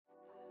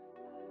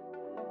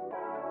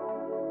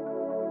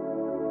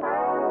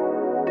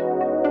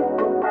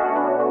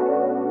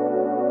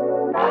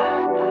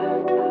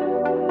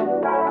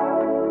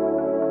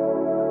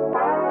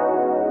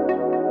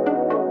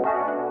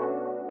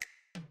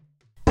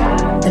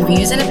The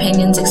views and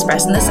opinions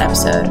expressed in this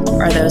episode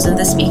are those of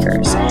the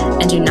speakers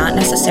and do not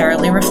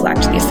necessarily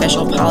reflect the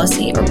official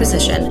policy or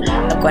position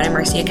of Gwynedd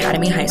Mercy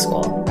Academy High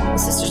School, the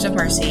Sisters of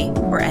Mercy,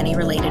 or any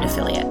related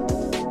affiliate.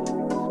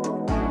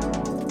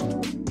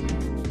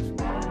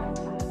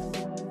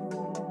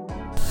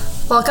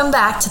 Welcome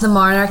back to the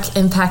Monarch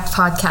Impact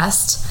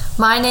Podcast.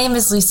 My name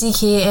is Lucy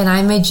Key and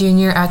I'm a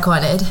junior at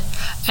Gwynedd.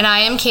 And I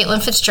am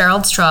Caitlin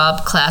Fitzgerald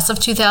Straub, class of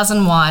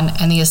 2001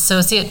 and the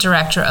Associate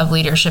Director of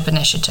Leadership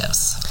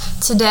Initiatives.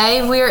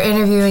 Today we are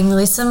interviewing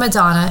Lisa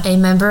Madonna, a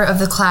member of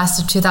the class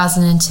of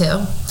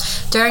 2002.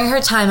 During her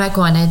time at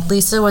Gwynedd,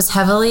 Lisa was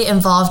heavily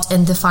involved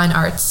in the fine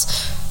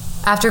arts.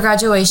 After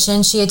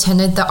graduation, she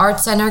attended the Art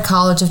Center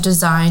College of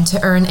Design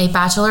to earn a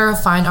Bachelor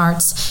of Fine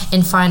Arts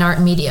in Fine Art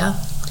Media.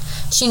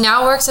 She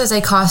now works as a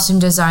costume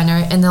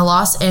designer in the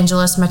Los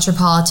Angeles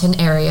metropolitan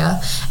area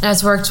and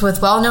has worked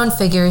with well-known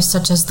figures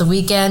such as The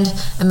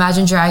Weeknd,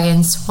 Imagine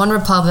Dragons, One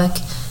Republic,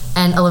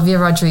 and Olivia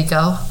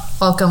Rodrigo.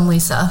 Welcome,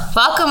 Lisa.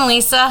 Welcome,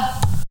 Lisa.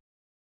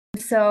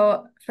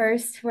 So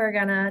first, we're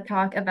going to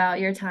talk about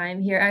your time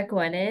here at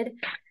Gwynedd.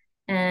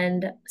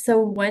 And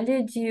so when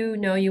did you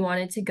know you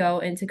wanted to go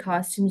into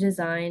costume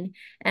design,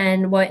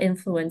 and what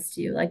influenced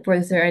you? Like,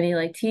 was there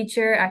any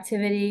teacher,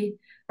 activity,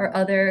 or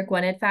other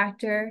Gwynedd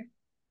factor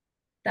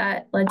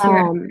that led to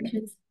your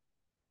actions?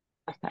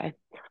 Okay.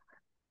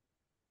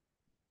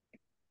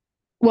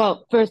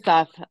 Well, first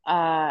off,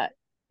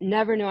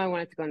 never knew I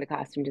wanted to go into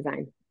costume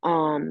design.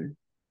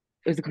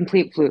 It was a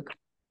complete fluke.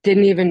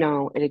 Didn't even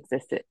know it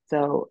existed.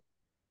 So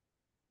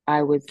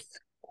I was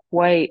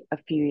quite a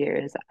few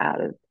years out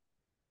of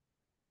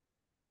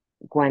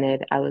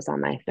Gwynedd. I was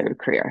on my third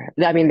career.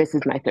 I mean, this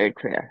is my third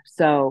career.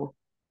 So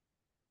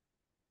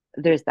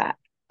there's that.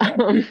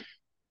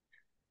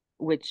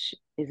 Which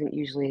isn't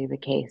usually the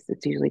case.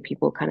 It's usually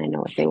people kind of know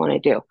what they want to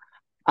do.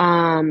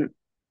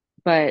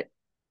 But,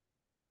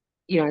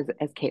 you know,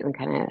 as Caitlin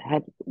kind of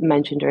had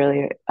mentioned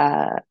earlier,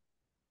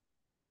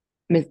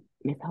 Miss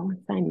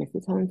Hohenstein,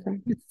 Mrs.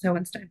 Hohenstein? Mrs.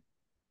 Hohenstein.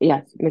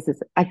 Yes,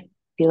 Mrs. I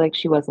feel like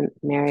she wasn't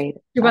married.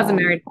 She wasn't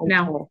married,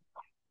 no.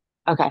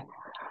 Okay.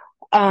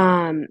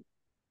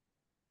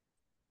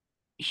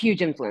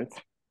 Huge influence.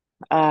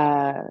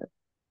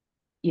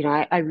 You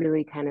know, I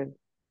really kind of,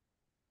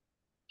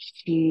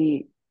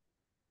 she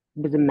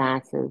was a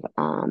massive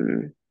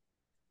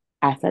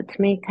asset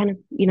to me, kind of,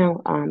 you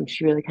know.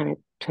 She really kind of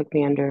took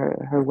me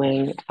under her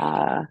wing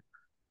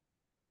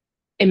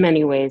in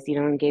many ways, you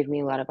know, and gave me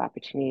a lot of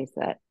opportunities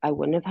that I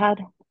wouldn't have had.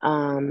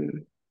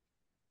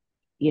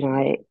 You know,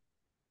 I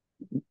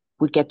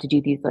would get to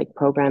do these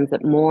programs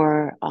at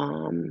Moore.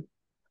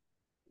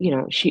 You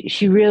know,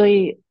 she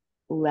really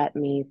let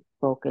me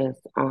focus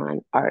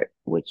on art,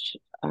 which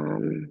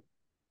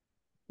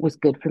was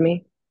good for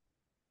me.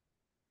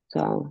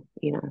 So,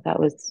 you know,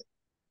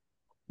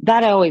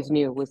 that I always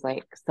knew was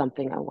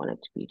something I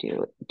wanted to be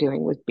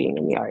doing was being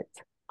in the arts.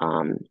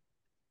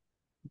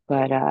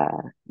 But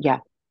yeah,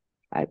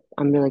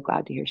 I'm really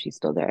glad to hear she's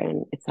still there,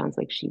 and it sounds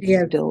like she's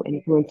still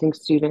influencing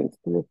students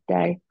to this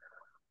day.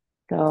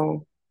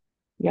 So,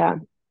 yeah.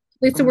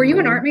 Lisa, were you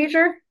an art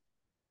major?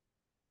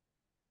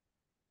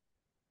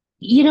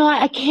 You know,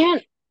 I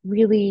can't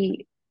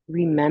really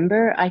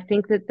remember. I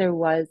think that there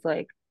was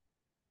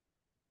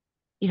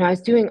you know, I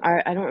was doing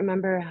art. I don't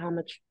remember how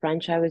much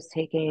French I was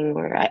taking,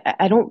 or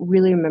I don't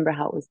really remember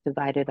how it was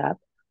divided up.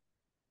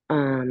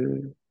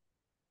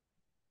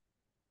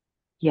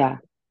 Yeah.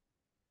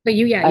 But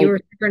you were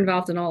super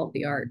involved in all of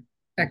the art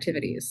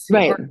activities.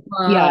 Right. Art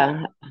club,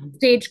 Yeah.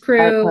 stage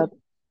crew,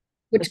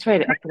 which That's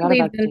right. I forgot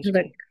leads about into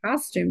the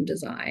costume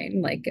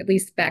design, at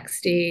least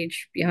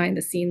backstage, behind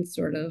the scenes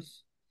sort of.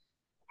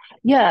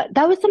 Yeah,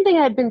 that was something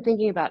I'd been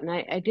thinking about, and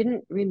I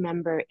didn't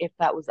remember if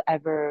that was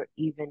ever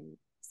even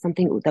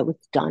something that was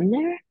done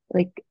there,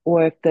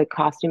 or if the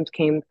costumes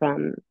came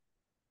from.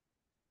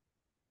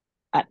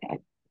 I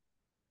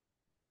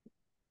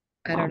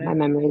don't know. My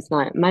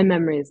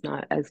memory is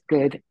not as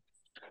good.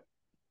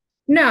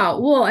 No,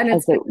 well, and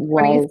it's it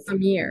was 20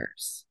 some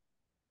years.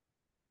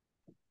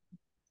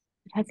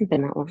 It hasn't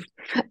been that long.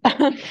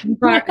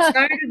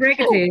 Sorry to break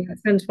it to you.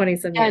 It's been 20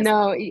 some years. I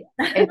know.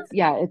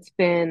 It's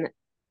been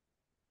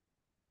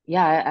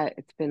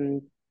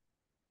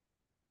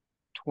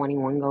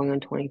 21 going on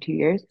 22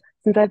 years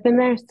since I've been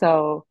there.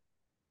 So,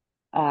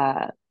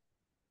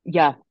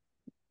 yeah,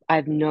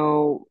 I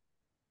don't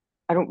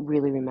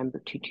really remember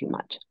too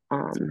much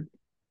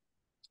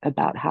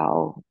about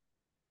how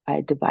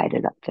I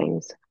divided up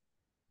things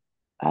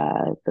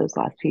those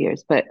last few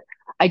years. But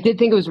I did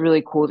think it was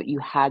really cool that you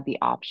had the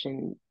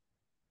option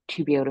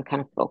to be able to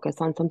kind of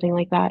focus on something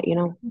like that, you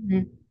know?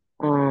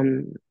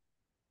 Mm-hmm.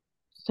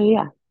 So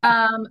yeah.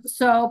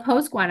 So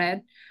post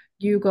Gwynedd,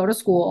 you go to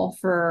school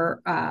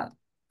for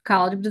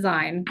College of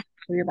Design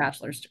for your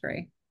bachelor's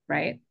degree,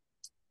 right?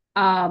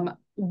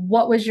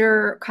 What was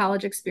your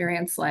college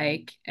experience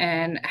like,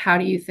 and how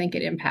do you think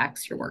it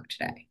impacts your work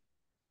today?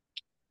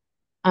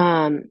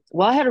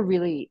 Well, I had a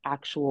really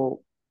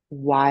actual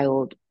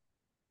wild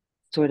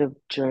sort of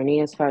journey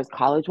as far as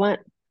college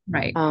went.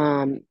 Right.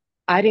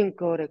 I didn't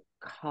go to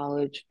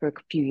college for a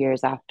few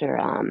years after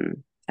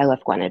I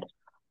left Gwynedd.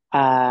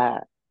 Uh,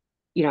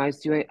 I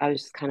was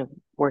just kind of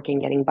working,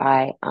 getting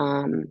by.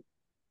 I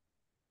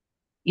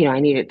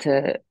needed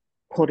to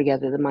pull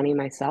together the money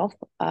myself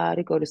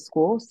to go to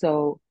school.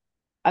 So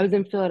I was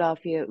in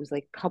Philadelphia. It was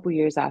like a couple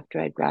years after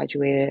I'd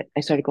graduated. I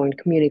started going to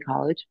community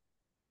college.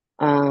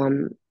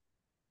 Um,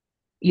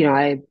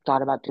 I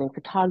thought about doing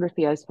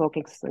photography. I was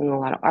focusing on a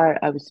lot of art.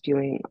 I was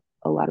doing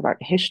a lot of art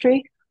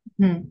history.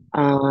 Hmm.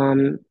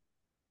 Um,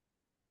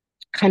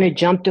 Kind of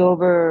jumped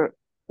over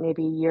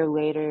maybe a year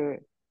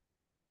later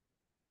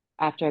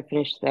after I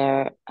finished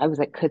there. I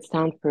was at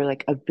Kutztown for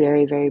like a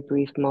very, very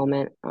brief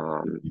moment.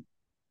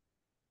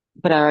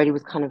 But I already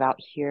was kind of out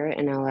here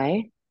in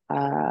LA.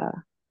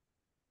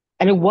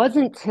 And it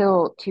wasn't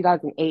till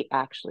 2008,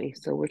 actually.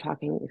 So we're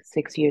talking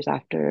 6 years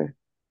after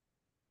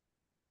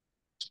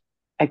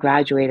I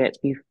graduated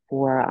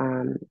before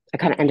I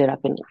kind of ended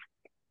up in,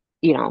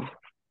 you know,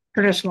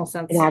 Traditional an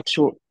sense.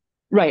 actual,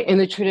 right, in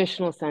the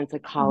traditional sense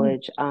of Mhm.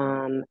 college,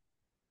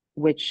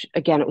 which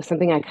again, it was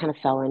something I kind of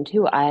fell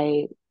into.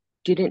 I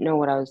didn't know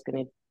what I was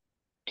going to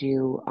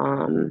do.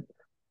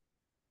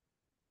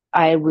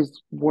 I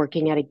was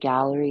working at a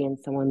gallery and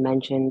someone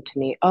mentioned to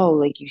me, oh,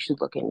 like you should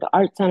look into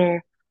Art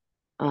Center.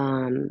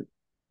 Um,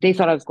 they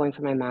thought I was going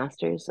for my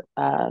master's.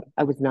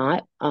 I was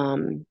not.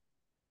 But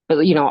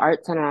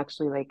Art Center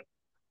actually like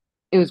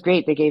it was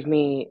great. They gave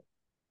me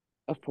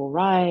a full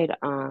ride.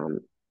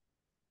 And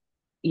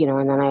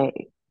then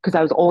because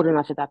I was old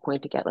enough at that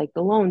point to get like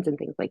the loans and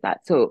things like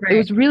that. So it Right.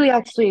 was really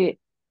actually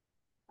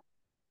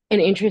an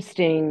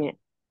interesting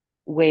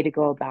way to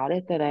go about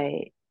it that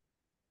I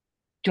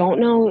don't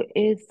know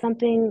is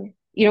something,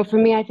 for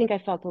me, I think I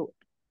felt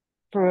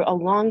for a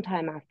long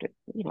time after,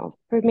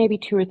 for maybe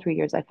 2 or 3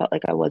 years, I felt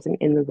like I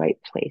wasn't in the right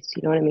place.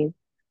 You know what I mean?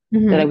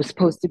 That I Hmm. was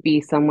supposed to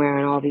be somewhere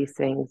and all these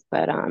things.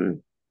 But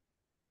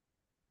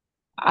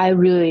I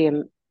really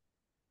am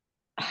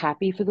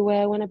happy for the way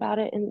I went about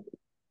it and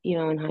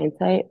in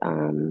hindsight.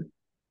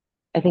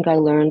 I think I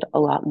learned a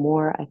lot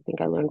more. I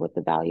think I learned what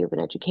the value of an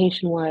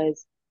education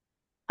was.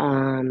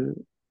 Um,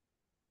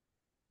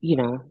 you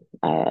know,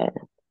 uh,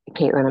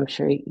 Caitlin, I'm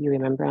sure you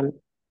remember I'm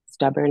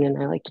stubborn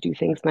and I like to do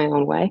things my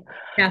own way.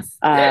 Yes.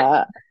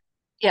 Uh,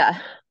 yeah.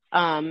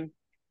 Um,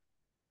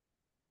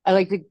 I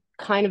like to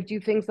kind of do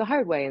things the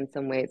hard way in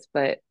some ways,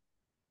 but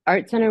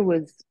Art Center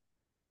was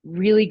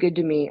really good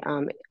to me.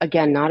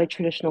 Again, not a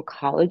traditional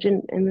college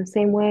in the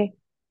same way.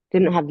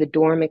 Didn't have the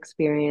dorm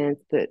experience,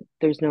 that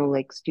there's no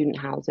like student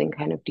housing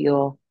kind of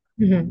deal.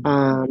 Hmm.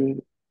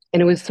 And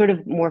it was sort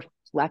of more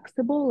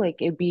flexible. Like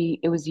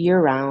it was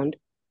year round,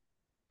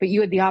 but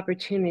you had the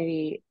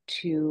opportunity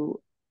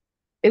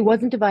it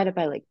wasn't divided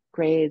by like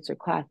grades or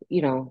class.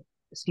 So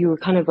you were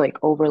kind of like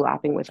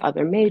overlapping with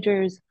other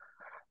majors,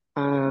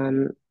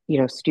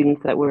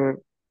 students that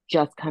were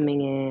just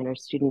coming in or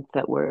students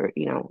that were,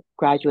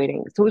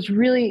 graduating. So it was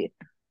really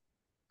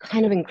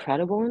kind of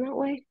incredible in that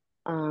way,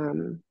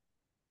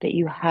 that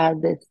you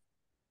had this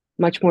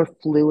much more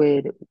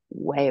fluid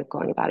way of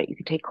going about it. You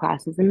could take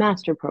classes in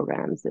master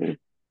programs. And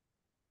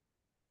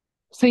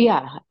so,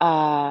 yeah,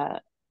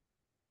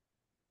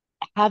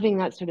 having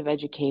that sort of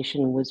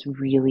education was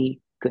really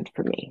good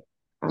for me.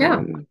 Yeah.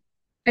 Um,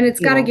 And it's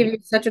you got to know, give you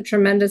such a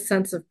tremendous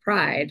sense of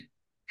pride,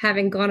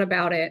 having gone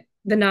about it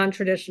the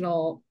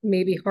non-traditional,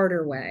 maybe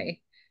harder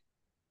way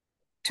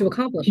to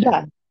accomplish it.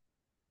 yeah,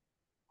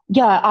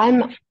 yeah,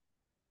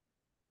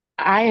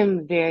 I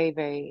am very,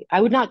 very,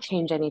 I would not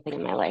change anything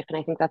in my life. And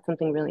I think that's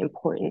something really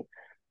important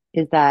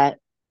is that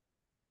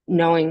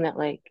knowing that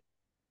like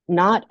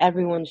not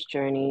everyone's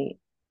journey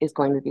is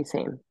going to be the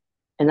same.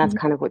 And that's Mhm.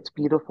 kind of what's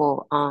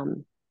beautiful.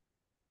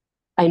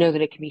 I know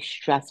that it can be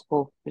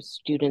stressful for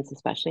students,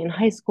 especially in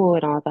high school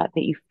and all that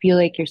you feel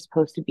like you're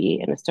supposed to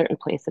be in a certain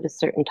place at a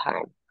certain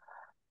time.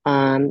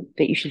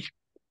 That you should,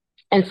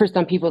 and for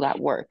some people that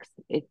works.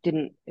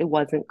 It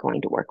wasn't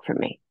going to work for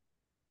me.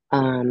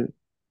 Um,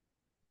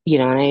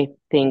 and I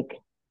think,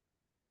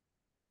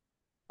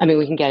 I mean,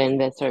 we can get in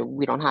this or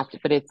we don't have to,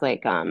 but it's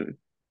like,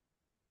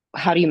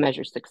 how do you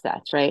measure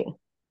success, right?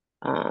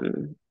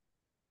 Um,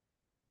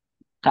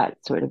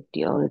 that sort of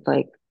deal. It's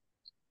like,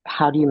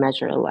 how do you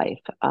measure a life?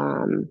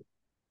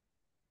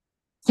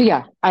 So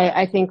yeah,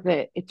 I think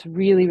that it's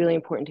really, really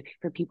important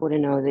for people to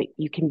know that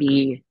you can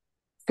be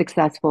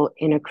successful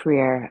in a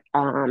career,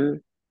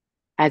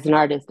 as an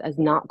artist, as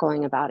not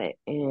going about it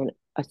in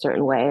a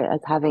certain way, as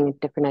having a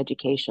different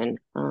education.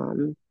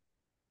 So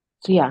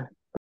yeah.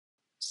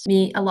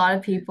 Meet a lot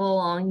of people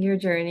along your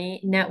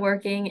journey.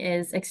 Networking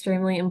is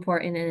extremely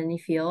important in any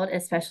field,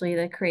 especially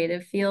the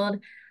creative field.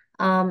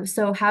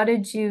 So how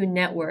did you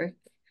network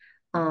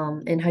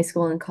in high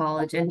school and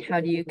college, and how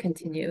do you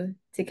continue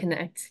to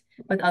connect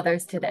with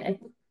others today?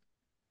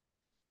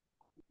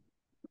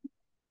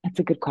 That's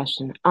a good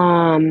question.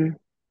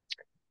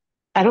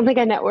 I don't think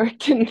I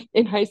networked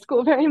in high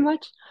school very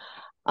much.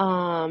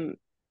 Um,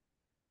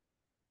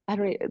 I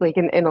don't like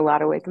in a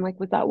lot of ways. I'm like,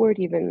 was that word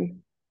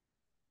even?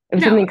 It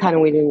was No. something kind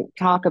of we didn't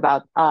talk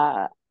about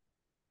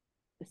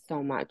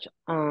so much.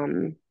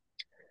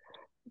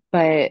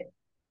 But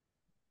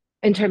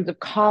in terms of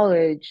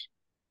college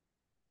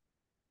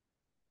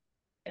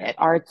at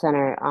Art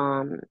Center,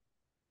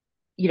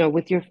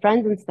 with your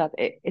friends and stuff,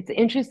 it's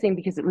interesting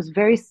because it was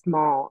very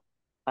small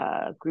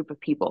group of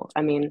people.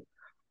 I mean,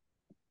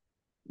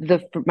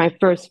 my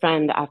first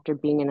friend after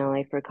being in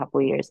LA for a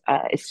couple of years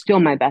is still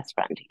my best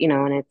friend,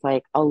 and it's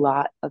like a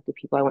lot of the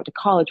people I went to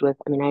college with.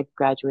 I mean, I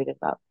graduated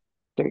about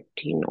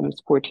 13,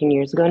 almost 14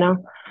 years ago now,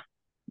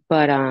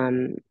 but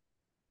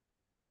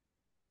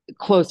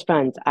close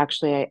friends.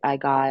 Actually, I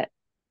got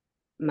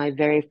my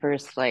very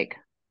first like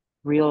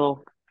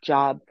real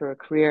job for a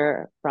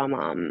career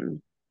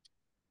from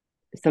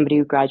somebody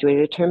who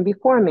graduated a term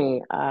before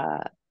me.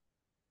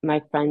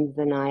 My friends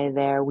and I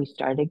there, we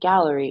started a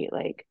gallery.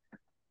 Like,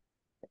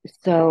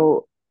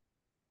 so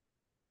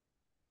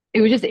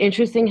it was just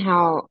interesting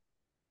how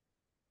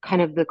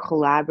kind of the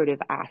collaborative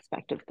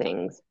aspect of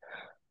things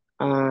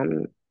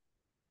um,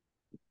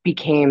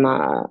 became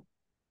a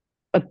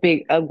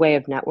way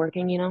of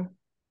networking.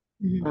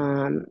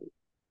 Mhm.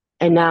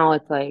 And now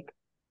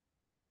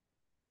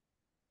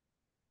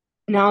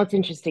it's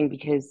interesting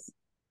because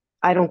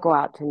I don't go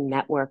out to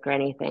network or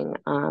anything,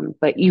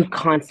 but you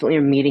constantly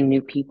are meeting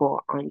new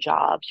people on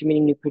jobs. You're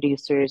meeting new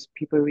producers.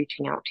 People are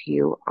reaching out to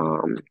you,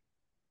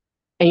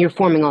 and you're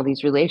forming all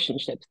these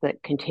relationships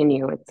that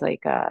continue. It's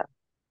like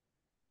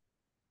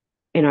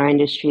in our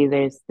industry,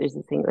 there's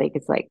a thing like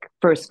it's like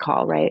first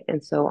call, right?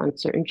 And so on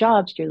certain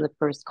jobs, you're the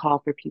first call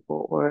for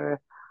people,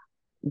 or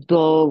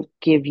they'll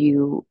give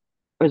you,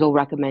 or they'll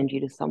recommend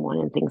you to someone,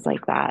 and things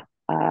like that.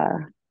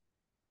 And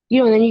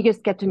then you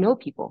just get to know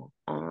people.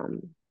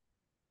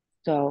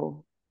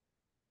 So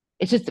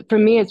it's just for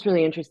me, it's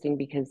really interesting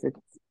because it's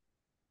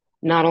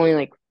not only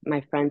like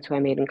my friends who I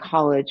made in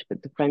college,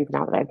 but the friends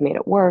now that I've made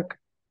at work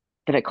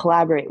that I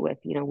collaborate with.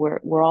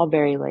 We're all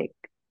very like.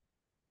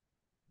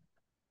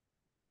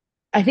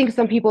 I think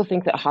some people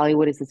think that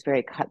Hollywood is this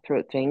very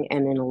cutthroat thing,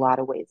 and in a lot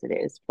of ways it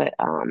is, but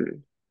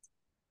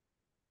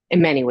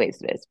in many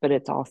ways it is. But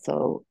it's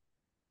also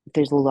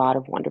there's a lot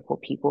of wonderful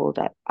people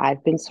that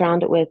I've been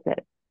surrounded with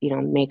that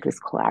make this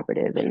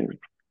collaborative and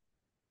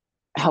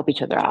help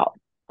each other out.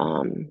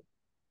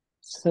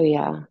 So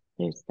yeah,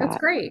 there's That's that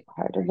great.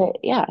 part of it.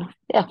 Yeah,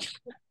 yeah.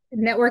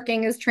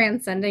 Networking is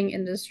transcending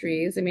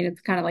industries. I mean,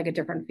 it's kind of like a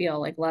different feel,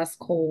 like less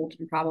cold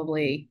and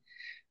probably,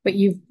 but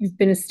you've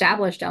been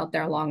established out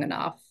there long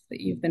enough that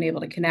you've been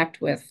able to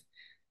connect with,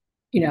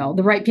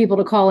 the right people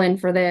to call in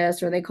for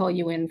this, or they call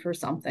you in for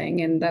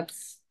something, and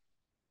that's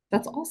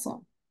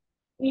awesome.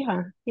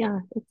 Yeah, yeah.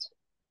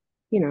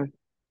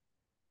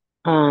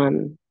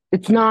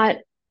 It's not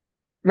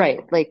right.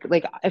 Like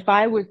if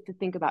I was to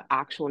think about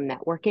actual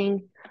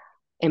networking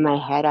in my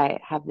head, I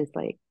have this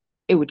like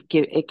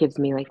it gives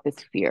me like this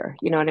fear.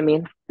 You know what I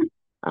mean?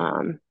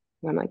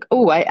 I'm like,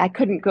 oh, I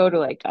couldn't go to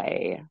like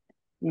a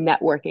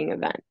networking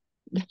event.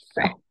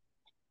 Right. So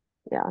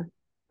yeah.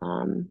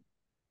 Um,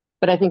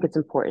 but I think it's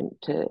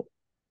important to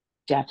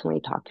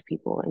definitely talk to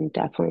people and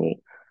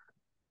definitely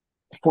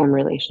form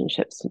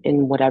relationships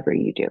in whatever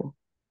you do,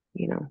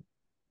 you know.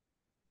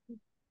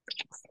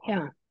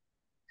 Yeah.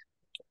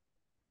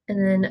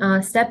 And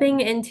then stepping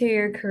into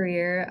your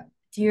career,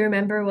 do you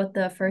remember what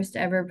the first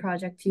ever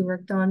project you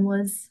worked on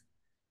was?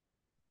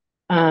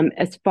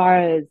 As far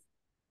as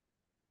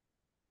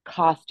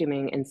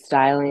costuming and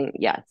styling,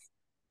 yes.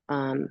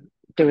 Um,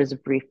 there was a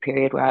brief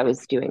period where I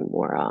was doing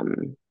more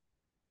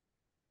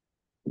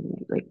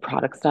like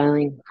product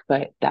styling,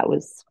 but that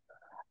was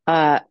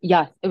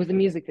yes, it was a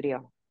music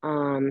video.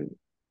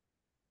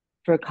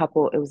 For a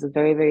couple, it was a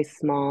very, very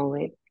small,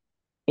 like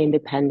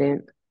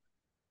independent.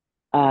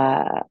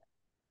 Uh,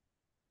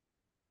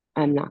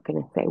 I'm not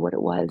gonna say what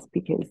it was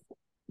because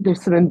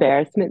there's some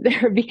embarrassment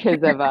there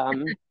because of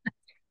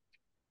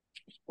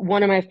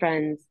one of my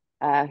friends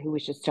who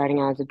was just starting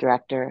out as a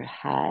director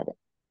had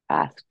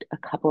asked a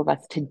couple of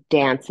us to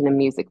dance in a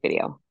music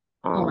video.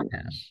 Oh my Um,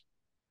 gosh.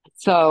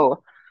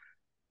 so,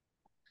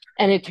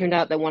 and it turned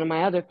out that one of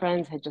my other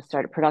friends had just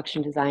started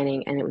production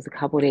designing, and it was a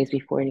couple of days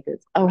before. And he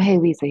goes, "Oh, hey,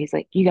 Lisa." He's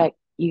like, "You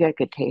got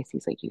good taste."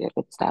 He's like, "You got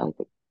good style." He's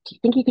like, "Do you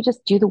think you could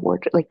just do the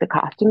wardrobe, like the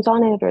costumes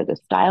on it, or the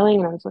styling?"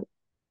 And I was like,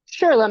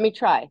 "Sure, let me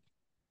try."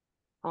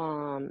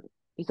 Um,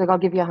 he's like, "I'll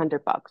give you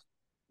 $100."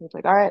 I was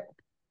like, "All right."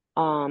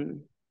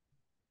 Um,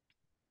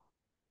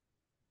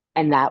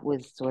 and that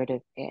was sort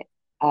of it.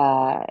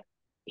 Uh,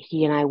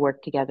 he and I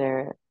worked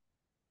together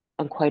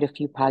on quite a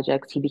few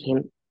projects.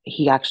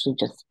 He actually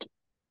just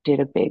did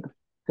a big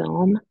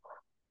film.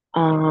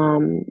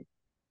 Um,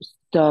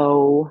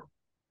 so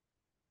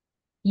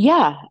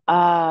yeah,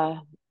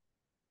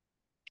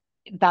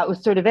 that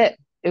was sort of it.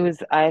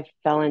 I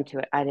fell into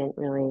it. I didn't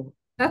really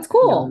That's know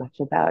cool. much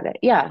about it.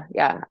 Yeah,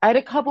 yeah. I had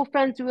a couple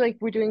friends who like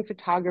were doing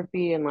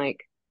photography and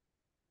like,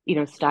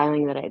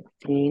 styling that I'd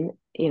seen,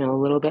 a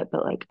little bit,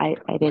 but like I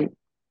didn't,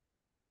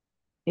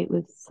 it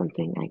was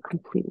something I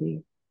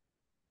completely,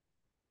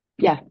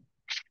 yeah.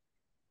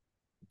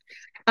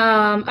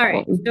 All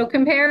right. So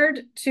compared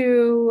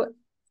to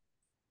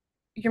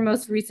your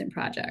most recent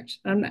project,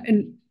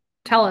 and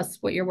tell us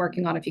what you're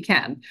working on if you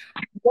can.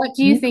 What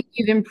do you think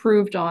you've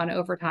improved on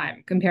over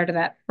time compared to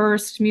that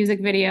first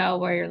music video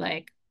where you're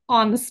like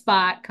on the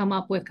spot, come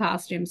up with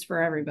costumes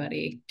for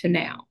everybody to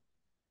now?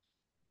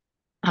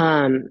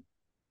 Um,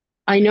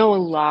 I know a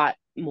lot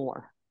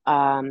more.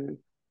 I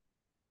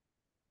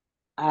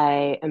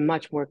am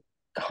much more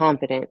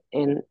confident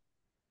in,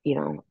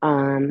 in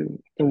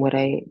what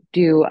I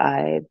do.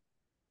 I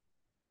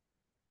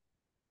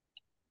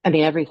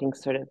mean,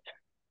 everything's sort of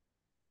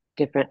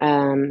different.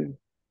 I've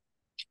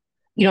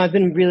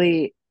been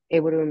really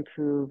able to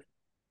improve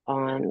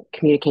on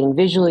communicating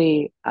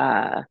visually,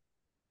 having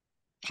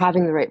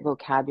the right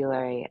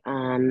vocabulary,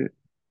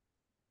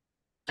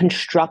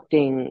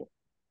 constructing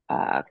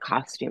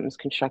costumes,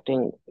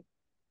 constructing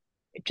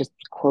just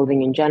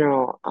clothing in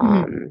general,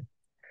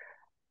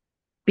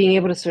 being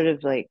able to sort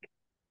of like,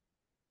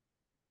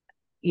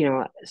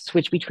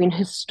 switch between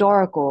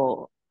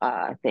historical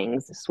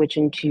things, switch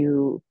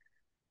into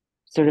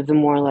sort of the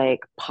more like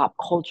pop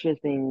culture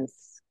things,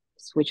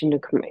 switch into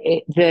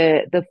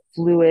the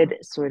fluid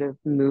sort of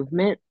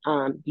movement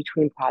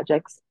between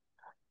projects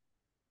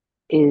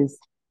is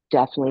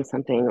definitely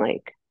something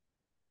like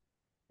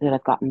that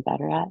I've gotten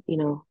better at.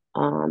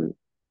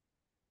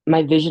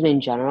 My vision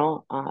in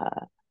general,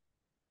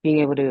 being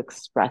able to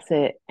express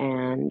it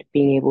and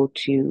being able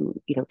to,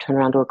 turn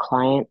around to a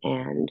client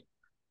and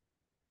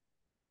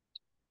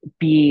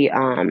be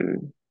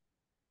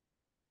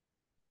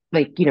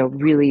like,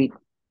 really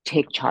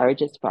take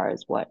charge as far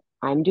as what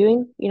I'm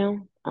doing.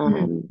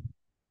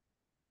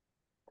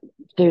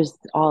 There's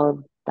all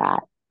of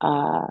that.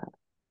 I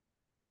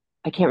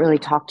can't really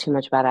talk too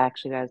much about it.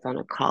 Actually, I was on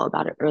a call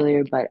about it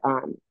earlier, but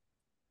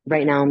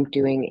right now I'm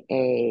doing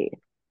a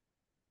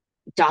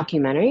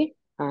documentary.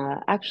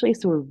 Actually,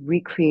 so we're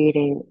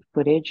recreating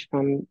footage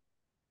from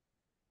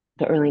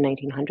the early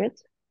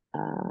 1900s.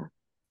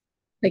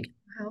 Like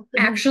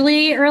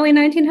actually early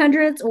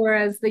 1900s, or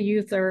as the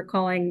youth are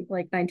calling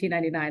like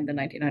 1999 the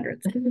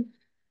 1900s.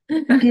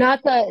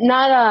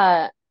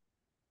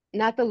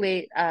 Not the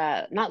late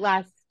not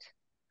last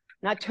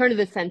not turn of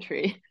the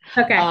century.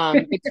 Okay.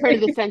 The turn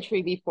of the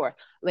century before,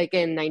 like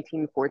in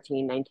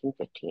 1914,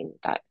 1915,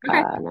 that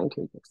Okay.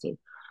 1916.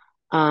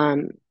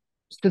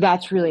 So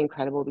that's really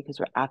incredible because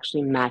we're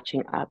actually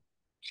matching up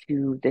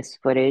to this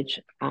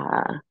footage,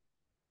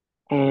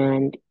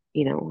 and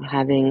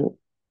having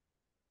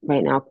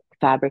right now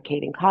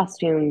fabricating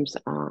costumes,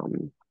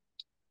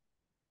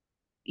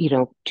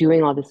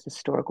 doing all this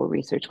historical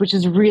research, which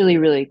is really,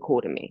 really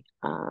cool to me.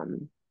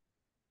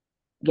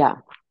 Yeah.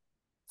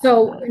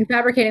 So in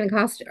fabricating the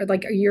costume,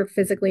 like you're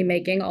physically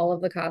making all of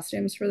the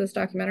costumes for this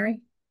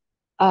documentary?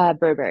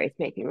 Burberry's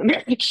making them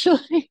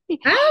actually.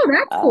 Oh,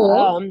 that's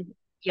cool.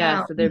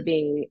 Yeah, Wow. so they're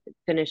being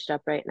finished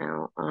up right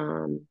now.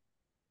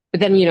 But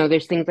then,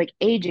 there's things like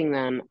aging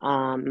them,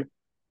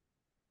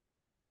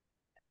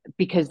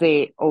 because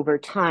they over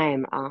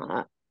time,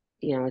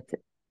 it's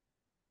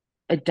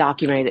a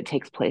documentary that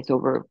takes place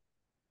over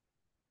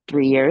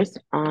 3 years,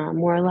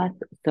 more or less.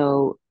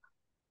 So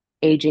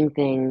aging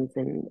things,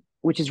 and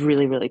which is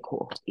really, really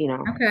cool.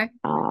 Okay.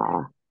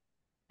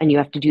 And you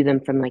have to do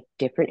them from like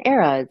different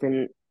eras.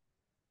 And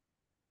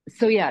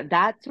so yeah,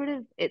 that's sort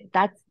of it.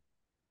 That's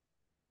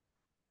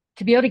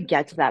to be able to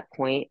get to that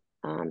point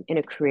in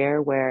a career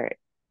where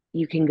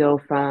you can go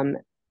from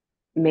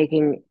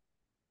making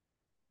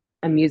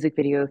a music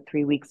video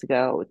 3 weeks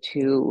ago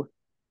to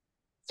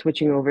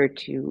switching over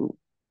to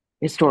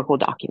Right. historical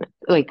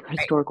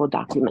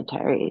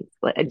documentaries,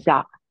 like a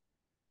doc.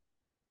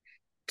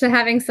 To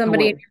having The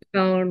somebody in word. your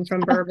phone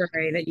from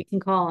Burberry that you can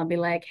call and be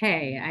like,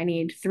 hey, I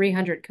need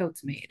 300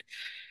 coats made.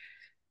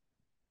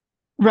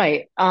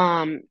 Right.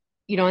 And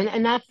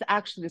that's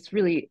actually this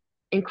really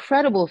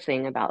incredible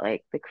thing about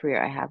like the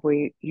career I have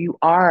where you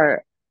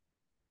are,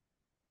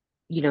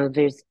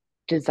 there's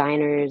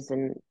designers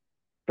and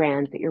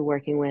brands that you're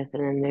working with,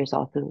 and then there's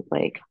also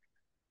like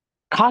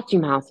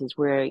costume houses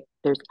where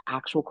there's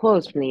actual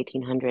clothes from the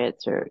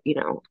 1800s, or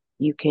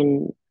you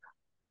can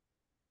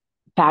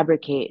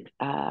fabricate.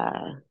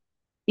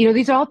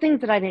 These are all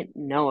things that I didn't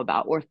know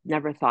about or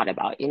never thought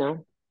about.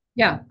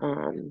 Yeah.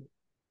 um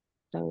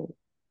so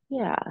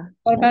yeah,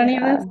 What about that's any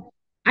of this?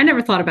 I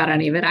never thought about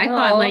any of it. I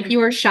thought like you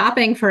were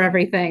shopping for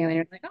everything, and then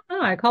you're like, oh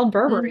no, I called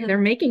Burberry. They're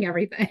making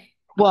everything.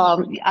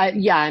 well,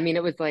 yeah, I mean,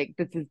 it was like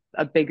this is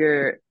a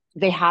bigger,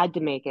 they had to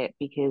make it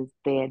because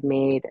they had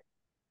made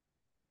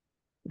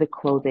the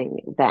clothing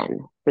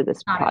then for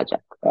this Got it.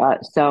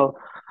 project. So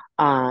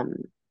um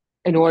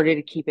in order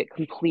to keep it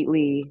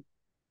completely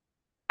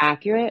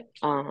accurate,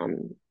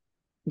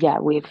 yeah,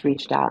 we've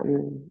reached out,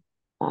 and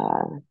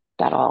uh,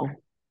 that all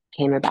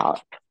came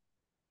about.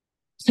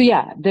 So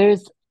yeah,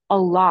 there's a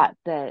lot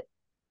that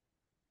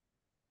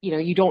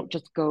you don't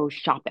just go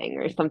shopping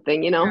or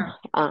something. Yeah.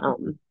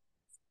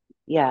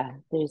 Yeah,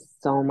 there's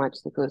so much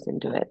that goes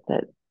into it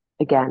that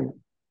again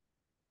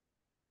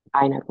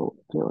I never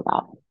knew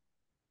about.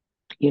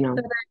 You So know,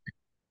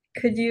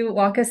 could you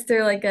walk us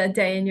through like a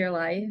day in your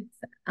life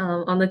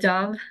on the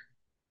job?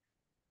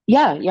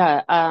 yeah,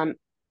 yeah.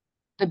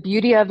 The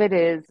beauty of it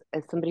is,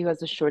 as somebody who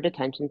has a short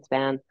attention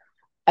span,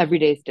 every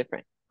day is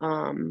different.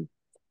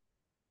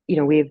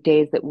 We have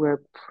days that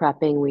we're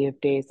prepping, we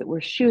have days that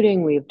we're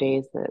shooting, we have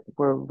days that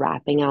we're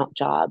wrapping out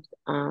jobs.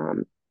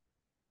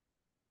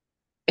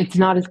 It's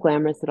not as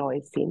glamorous as it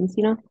always seems.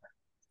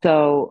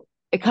 So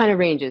it kind of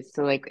ranges.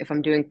 So like if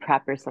I'm doing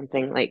prep or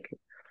something, like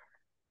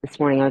this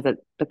morning I was at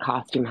the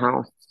costume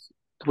house,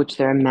 which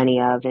there are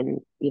many of, and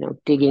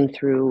digging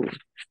through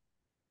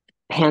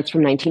pants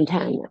from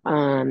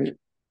 1910.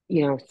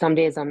 Some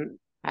days I'm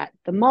at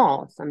the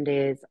mall, some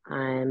days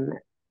I'm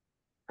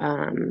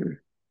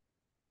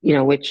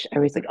which I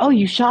was like, oh,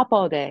 you shop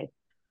all day.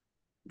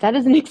 That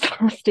is an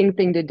exhausting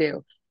thing to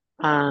do.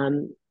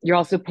 You're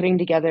also putting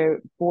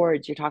together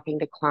boards, you're talking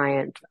to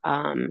clients,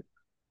 and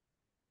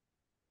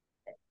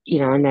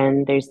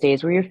then there's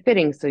days where you're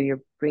fitting. So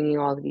you're bringing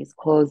all of these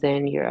clothes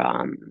in, you're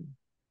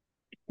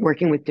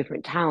working with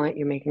different talent,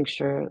 you're making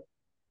sure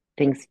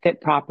things fit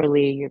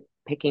properly, you're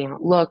picking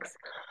out looks,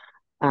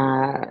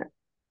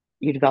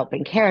 you're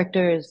developing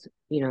characters,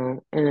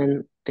 and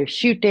then there's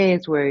shoot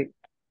days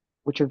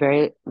which are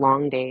very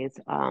long days.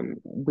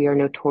 We are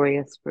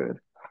notorious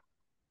for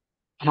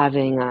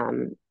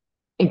having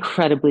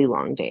incredibly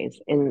long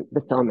days in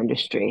the film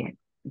industry.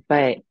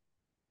 But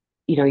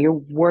you're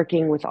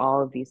working with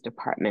all of these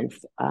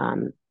departments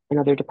and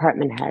other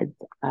department heads.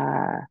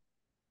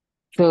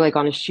 So like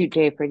on a shoot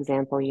day, for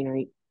example,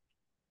 you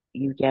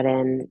get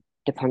in,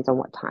 depends on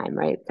what time,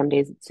 right? Some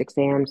days it's 6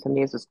 a.m., some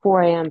days it's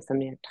 4 a.m.,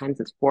 sometimes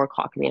it's 4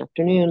 o'clock in the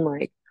afternoon.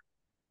 Like,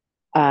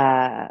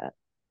 and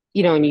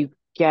you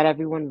get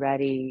everyone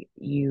ready,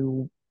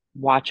 you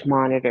watch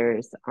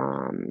monitors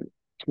to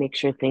make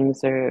sure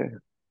things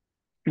are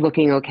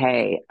looking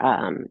okay.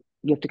 You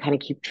have to kind of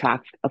keep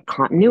track of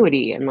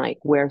continuity and like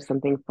where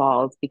something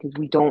falls, because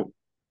we don't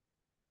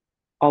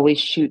always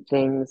shoot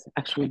things,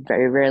 actually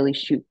very rarely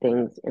shoot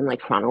things in like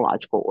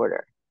chronological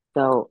order.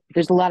 So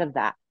there's a lot of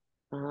that.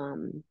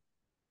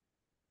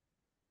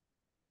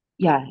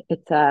 Yeah,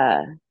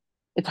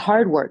 it's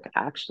hard work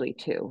actually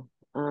too.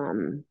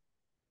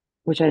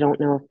 Which I don't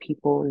know if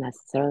people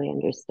necessarily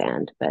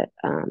understand, but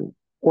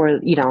or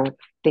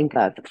think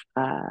of.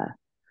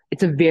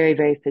 It's a very,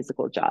 very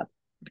physical job.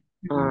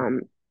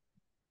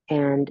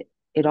 And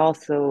it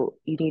also,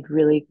 you need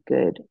really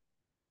good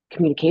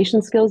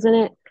communication skills in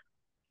it.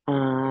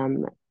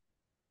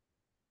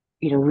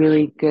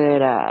 Really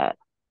good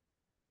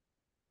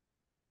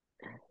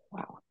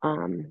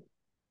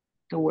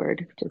the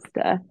word just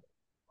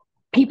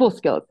people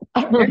skills.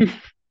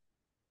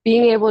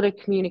 Being able to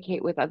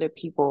communicate with other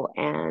people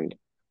and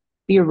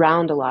be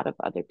around a lot of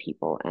other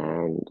people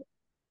and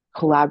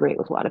collaborate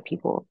with a lot of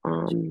people.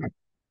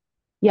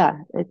 Yeah,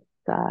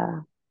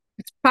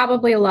 It's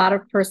probably a lot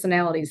of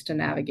personalities to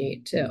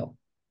navigate too.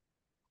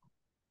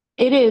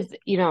 it is,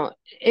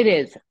 it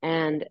is.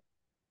 And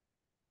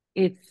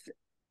it's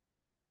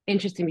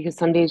interesting because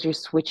some days you're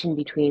switching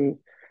between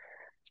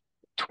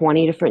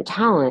 20 different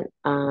talent.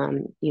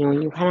 And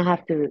you kind of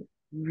have to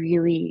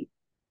really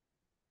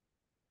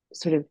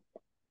sort of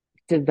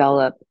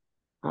develop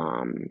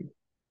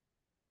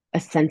a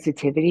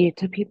sensitivity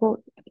to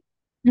people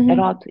at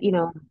all,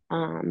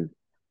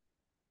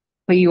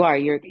 but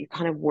you're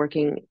kind of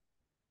working,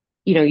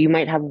 you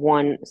might have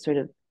one sort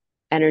of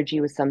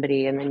energy with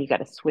somebody and then you got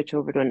to switch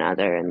over to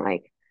another, and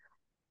like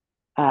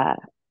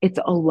it's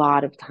a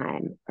lot of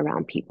time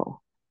around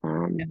people.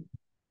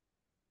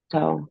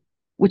 So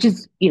which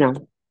is,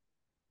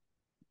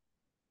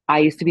 I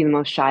used to be the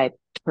most shy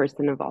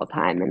person of all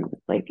time, and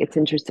like it's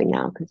interesting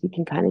now because you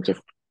can kind of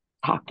just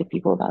talk to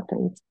people about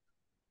things.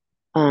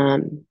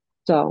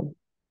 So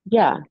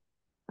yeah,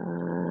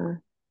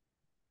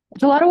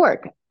 it's a lot of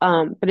work.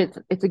 But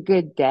it's a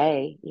good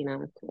day,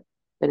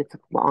 but it's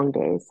long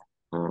days.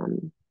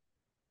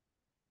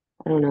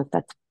 I don't know if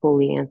that's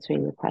fully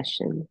answering the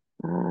question.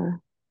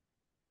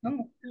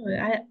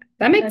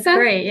 That makes sense.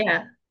 Great,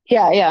 yeah.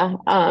 Yeah.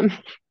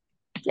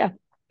 Yeah.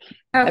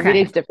 Okay. Every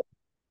day's different.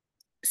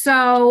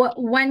 So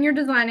when you're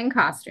designing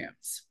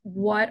costumes,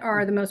 what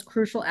are the most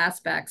crucial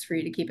aspects for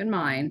you to keep in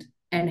mind,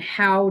 and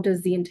how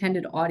does the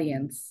intended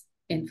audience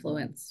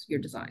influence your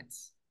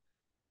designs?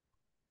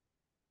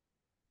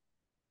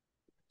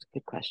 That's a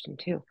good question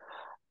too.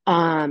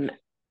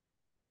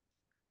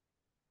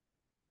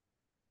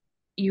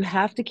 You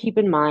have to keep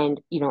in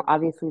mind,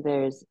 obviously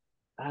there's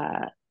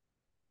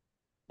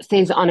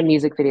say on a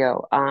music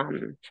video,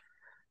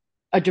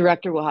 a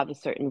director will have a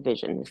certain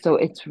vision. So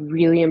it's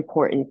really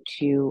important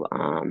to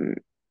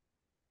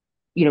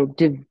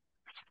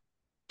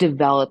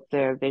develop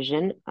their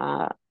vision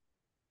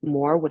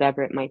more,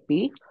 whatever it might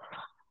be.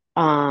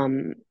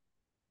 And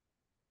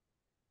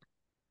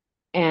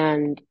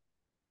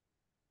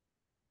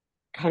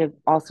kind of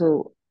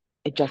also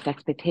adjust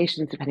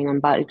expectations depending on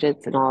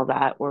budgets and all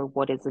that, or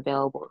what is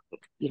available,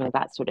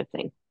 that sort of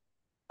thing.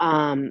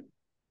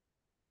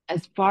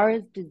 As far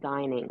as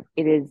designing,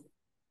 it is,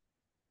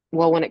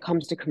 well, when it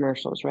comes to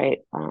commercials, right?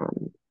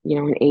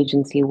 An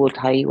agency will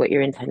tell you what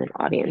your intended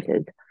audience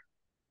is.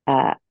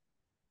 I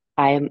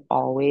am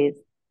always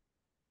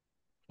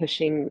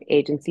pushing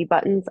agency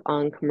buttons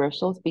on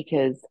commercials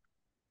because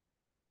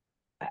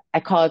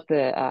I call it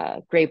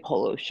the gray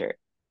polo shirt.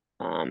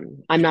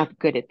 I'm not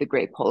good at the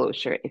gray polo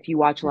shirt. If you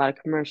watch a lot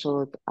of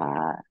commercials,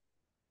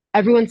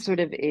 everyone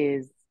sort of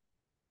is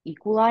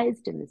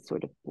equalized in this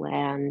sort of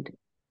bland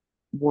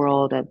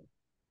world of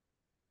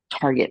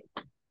Target,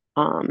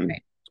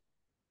 Right.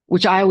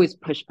 which I always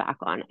push back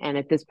on. And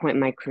at this point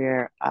in my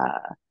career,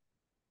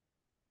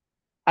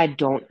 I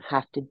don't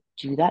have to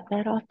do that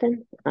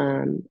often.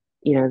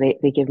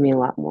 They give me a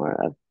lot more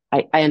of,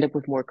 I end up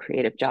with more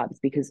creative jobs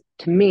because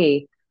to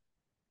me,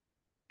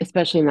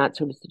 especially in that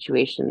sort of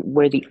situation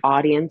where the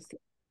audience,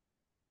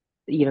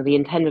 the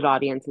intended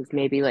audience is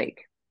maybe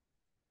like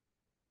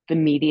the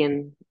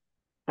median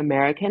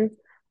American,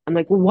 I'm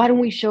like, well, why don't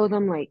we show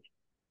them like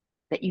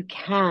that you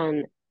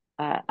can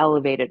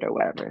elevate it or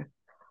whatever.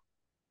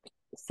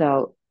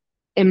 So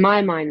in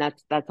my mind,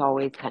 that's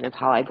always kind of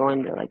how I go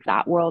into like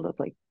that world of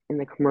like in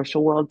the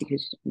commercial world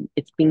because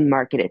it's being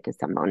marketed to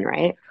someone,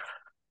 right?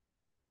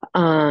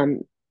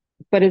 Um,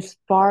 but as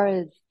far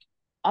as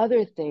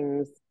other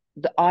things,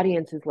 the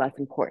audience is less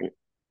important.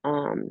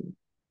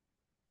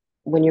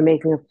 When you're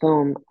making a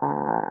film,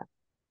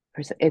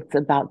 it's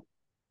about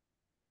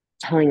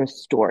telling a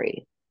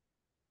story.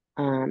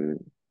 Um,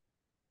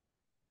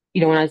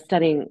 when I was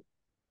studying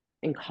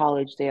in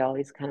college, they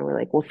always kind of were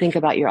like, well, think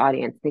about your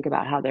audience, think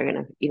about how they're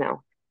gonna,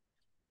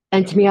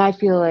 And to me, I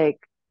feel like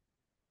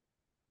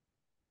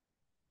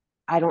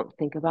I don't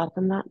think about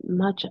them that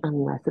much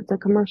unless it's a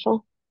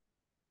commercial.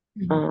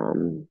 Mhm.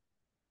 Um,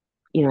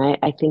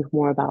 I think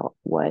more about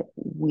what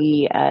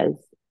we as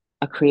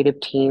a creative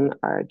team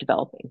are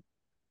developing.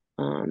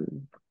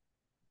 Um,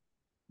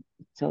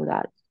 so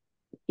that's,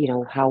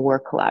 how we're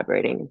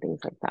collaborating and things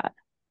like that.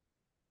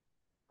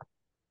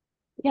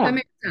 That Yeah,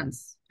 makes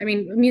sense. I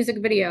mean, a music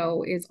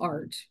video is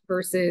art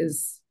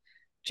versus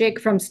Jake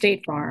from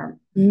State Farm.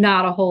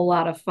 Not a whole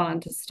lot of fun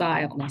to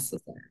style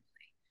necessarily.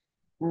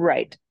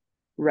 right,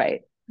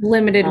 right.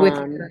 Limited with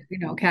Um,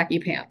 your, khaki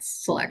pants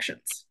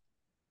selections.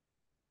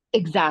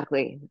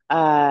 exactly.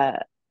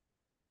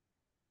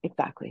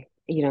 Exactly.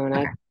 And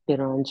Okay. I've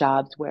been on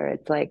jobs where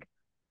it's like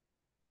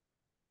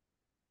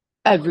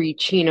every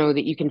chino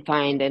that you can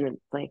find, and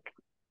it's like,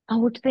 oh,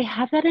 well, do they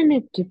have that in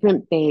a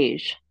different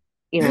beige?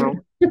 You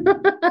know,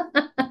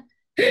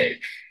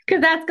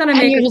 Because that's going to and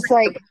make you're a just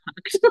great like,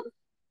 product.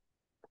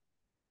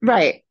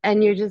 right.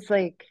 And you're just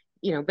like,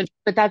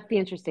 but that's the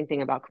interesting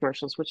thing about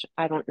commercials, which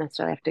I don't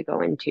necessarily have to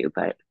go into,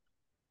 but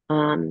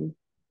um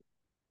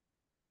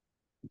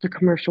the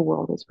commercial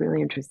world is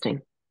really interesting.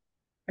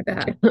 I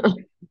bet.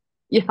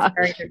 It's Yeah.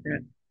 very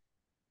different.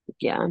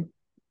 Yeah.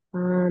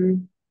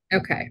 Um,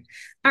 Okay.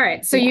 All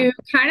right. So yeah. you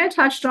kind of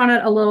touched on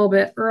it a little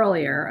bit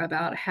earlier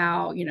about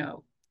how,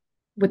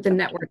 with the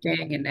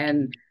networking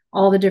and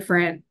all the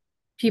different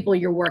people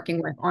you're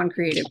working with on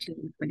creative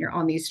teams when you're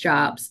on these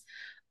jobs.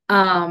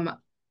 Um,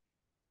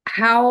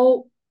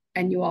 how,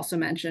 and you also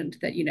mentioned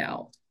that,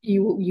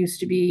 you used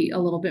to be a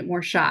little bit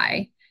more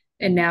shy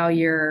and now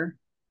you're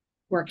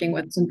working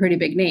with some pretty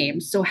big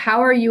names. So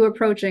how are you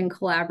approaching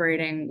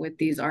collaborating with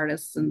these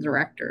artists and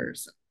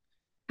directors?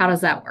 How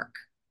does that work?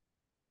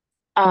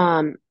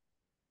 Um,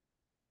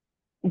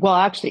 well,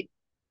 actually,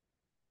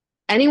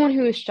 anyone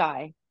who is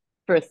shy,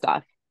 first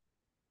off,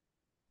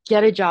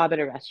 get a job at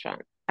a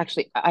restaurant.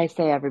 Actually, I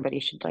say everybody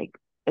should like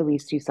at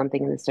least do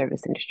something in the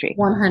service industry.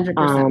 100%.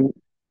 Um,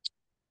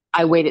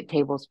 I waited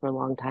tables for a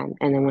long time,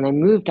 and then when I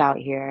moved out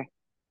here,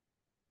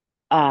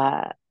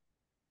 uh,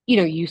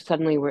 you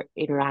suddenly were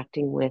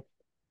interacting with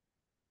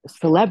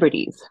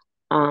celebrities.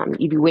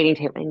 You'd be waiting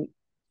table,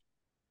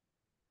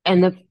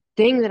 and the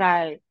thing that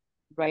I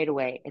right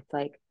away, it's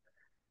like,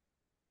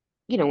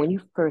 when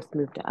you first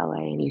move to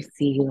LA and you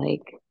see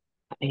like,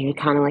 and you're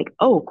kind of like,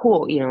 oh,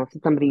 cool, if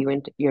it's somebody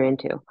you're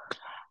into.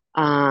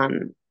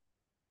 Um,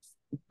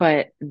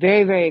 but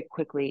very, very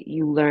quickly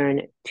you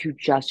learn to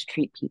just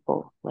treat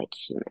people like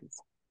humans.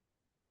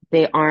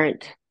 They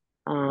aren't,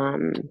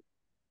 um,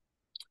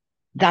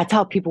 that's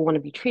how people want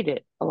to be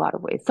treated a lot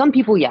of ways. Some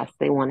people, yes,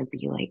 they want to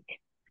be like,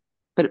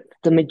 but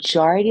the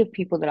majority of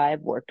people that I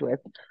have worked with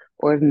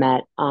or have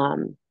met,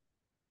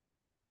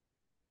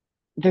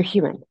 they're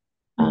human.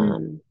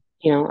 Mhm.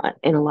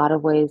 In a lot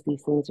of ways,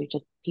 these things are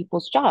just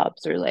people's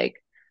jobs or like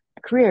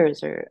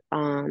careers or,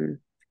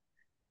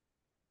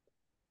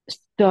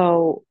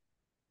 so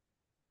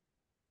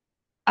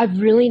I've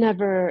really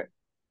never,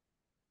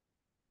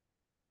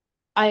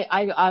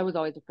 I was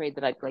always afraid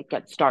that I'd like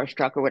get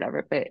starstruck or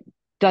whatever, but it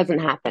doesn't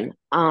happen.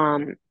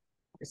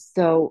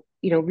 So,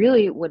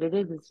 really what it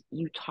is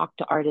you talk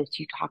to artists,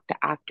 you talk to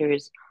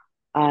actors,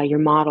 your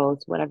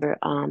models, whatever.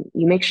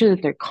 You make sure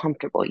that they're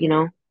comfortable,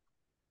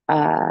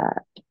 Uh,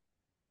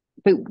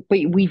 but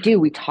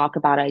we talk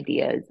about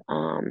ideas.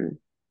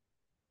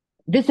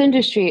 This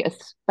industry,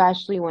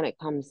 especially when it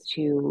comes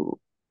to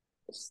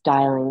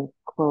styling,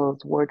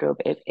 clothes,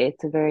 wardrobe,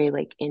 it's a very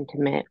like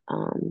intimate,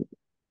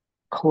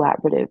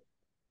 collaborative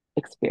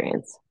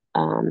experience.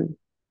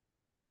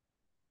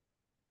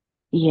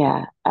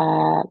 Yeah.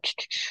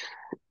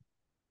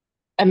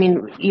 I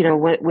mean,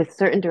 with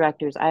certain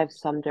directors, I have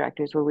some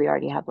directors where we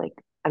already have like,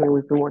 I mean,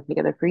 we've been working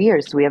together for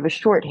years, so we have a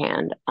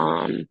shorthand.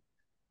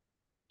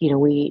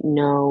 We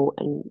know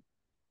and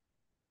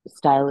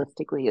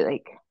stylistically,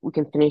 like we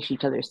can finish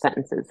each other's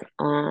sentences.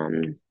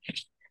 I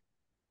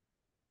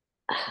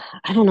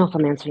don't know if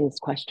I'm answering this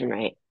question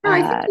right. No,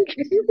 I think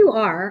you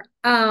are.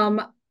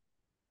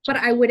 But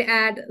I would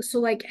add, so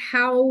like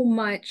how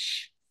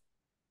much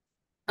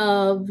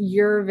of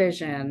your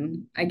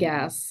vision, I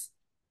guess,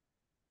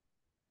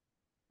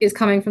 is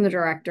coming from the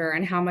director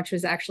and how much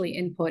is actually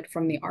input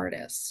from the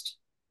artist?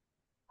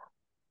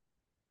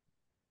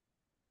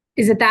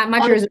 Is it that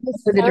much or is it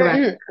for the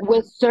director?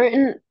 With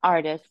certain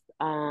artists,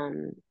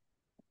 for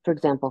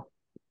example,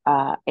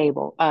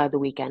 Abel, the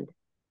Weeknd,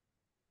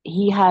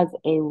 he has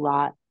a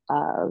lot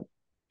of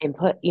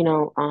input,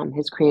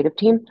 his creative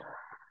team.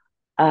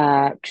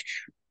 But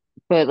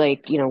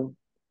like,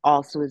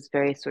 also is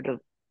very sort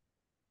of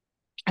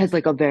has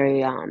like a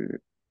very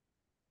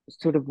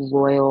sort of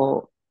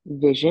loyal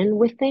vision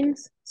with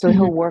things. So Mhm.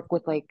 he'll work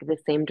with like the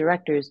same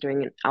directors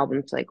during an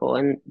album cycle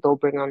and they'll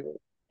bring on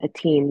a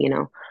team.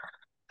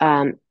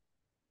 Um,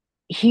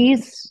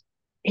 he's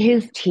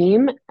his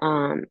team,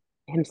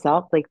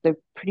 himself, like they're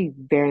pretty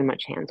very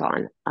much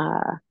hands-on.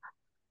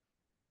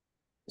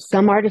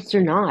 Some artists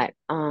are not.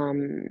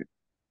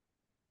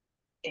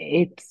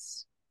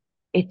 It's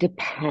it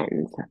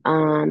depends.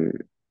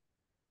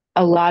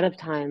 A lot of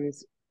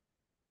times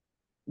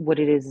what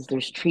it is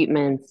there's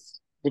treatments,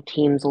 the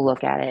teams will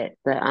look at it.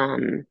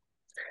 The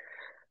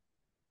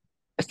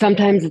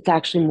sometimes it's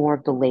actually more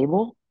of the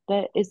label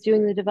that is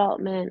doing the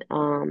development.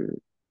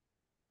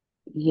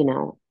 You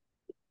know,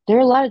 there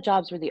are a lot of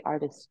jobs where the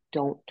artists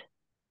don't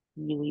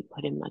really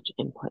put in much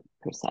input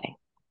per se.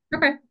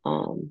 Okay.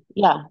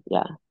 Yeah,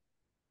 yeah,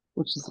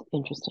 which is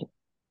interesting.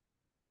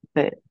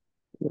 But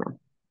you know,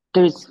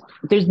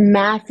 there's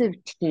massive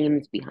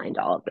teams behind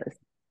all of this.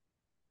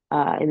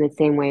 In the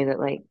same way that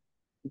like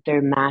there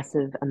are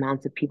massive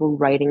amounts of people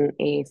writing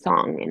a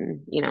song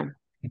and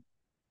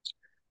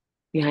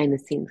behind the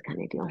scenes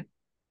kind of deal.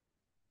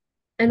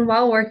 And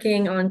while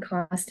working on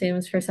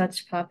costumes for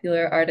such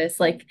popular artists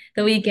like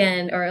The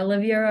Weeknd or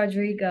Olivia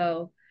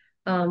Rodrigo,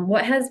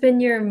 what has been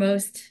your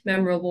most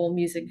memorable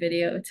music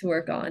video to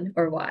work on,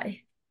 or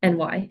why? And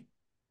why?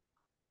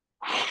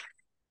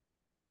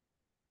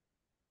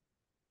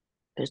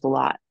 There's a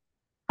lot.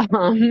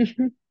 Um,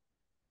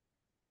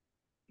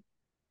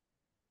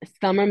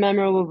 some are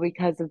memorable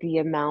because of the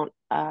amount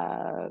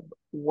of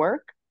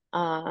work.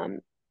 Um,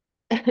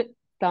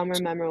 some are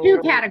Two memorable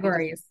because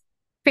categories.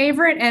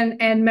 Favorite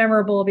and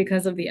memorable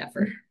because of the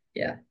effort.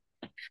 Yeah.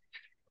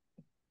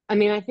 I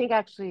mean I think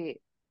actually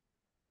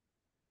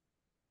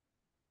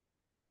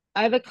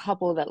I have a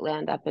couple that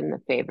land up in the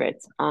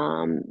favorites,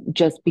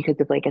 just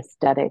because of like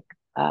aesthetic,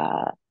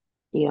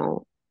 you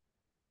know,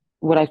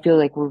 what I feel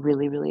like were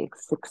really, really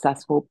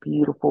successful,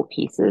 beautiful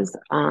pieces.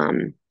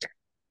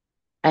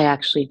 I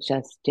actually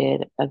just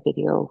did a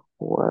video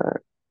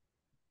for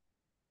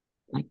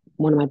like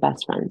one of my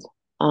best friends,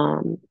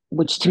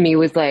 which to me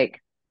was like,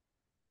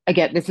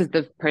 again, this is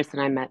the person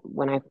I met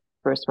when I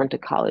first went to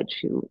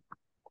college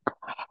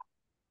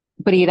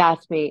but he had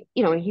asked me,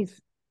 he's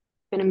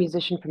been a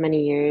musician for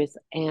many years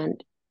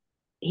and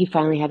he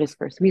finally had his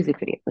first music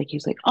video. Like he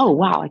was like, oh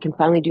wow, I can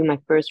finally do my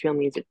first real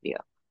music video.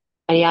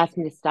 And he asked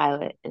me to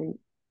style it. And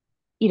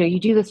you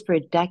do this for a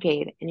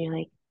decade and you're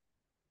like,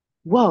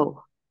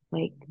 whoa,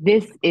 like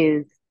this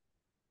is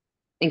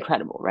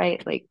incredible,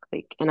 right?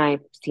 And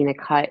I've seen it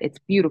cut. It's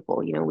beautiful.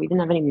 We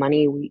didn't have any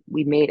money.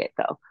 We made it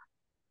though.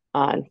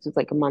 This was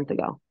like a month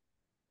ago.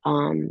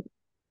 Um,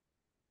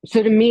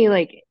 so to me,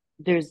 like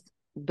there's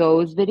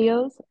those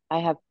videos. I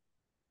have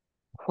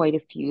quite a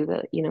few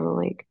that,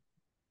 like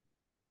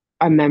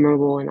are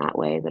memorable in that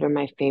way that are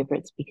my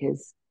favorites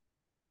because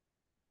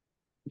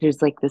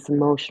there's like this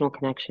emotional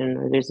connection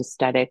or there's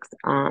aesthetics.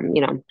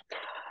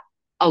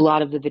 A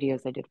lot of the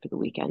videos I did for the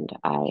Weeknd,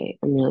 I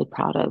am really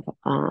proud of.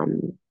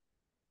 And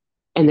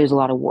there's a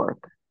lot of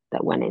work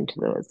that went into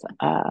those.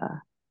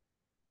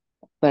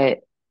 But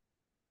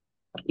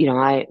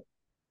I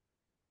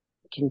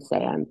can say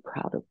I'm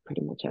proud of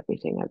pretty much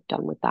everything I've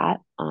done with that.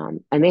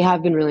 And they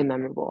have been really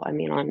memorable. I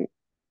mean, on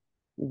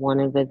one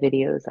of the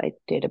videos I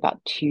did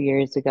about 2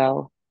 years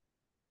ago,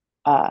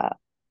 uh,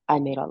 I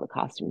made all the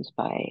costumes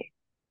by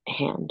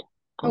hand.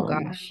 Oh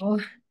gosh. Well,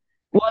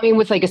 I mean,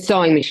 with like a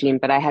sewing machine,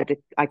 but I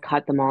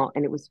cut them all,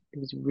 and it was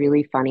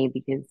really funny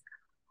because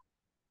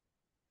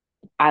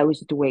I was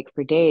just awake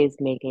for days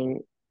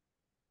making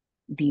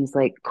these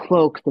like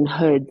cloaks and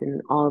hoods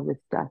and all of this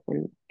stuff,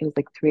 and it was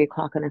like 3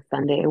 o'clock on a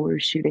Sunday, and we were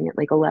shooting at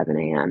like 11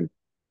 a.m.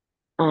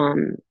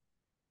 Um,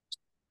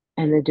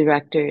 and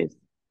the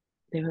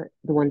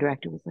one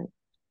director was like,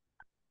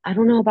 I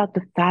don't know about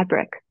the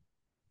fabric.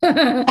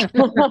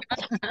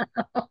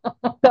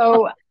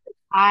 So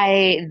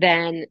I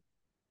then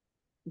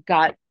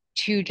got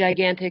two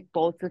gigantic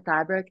bolts of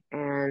fabric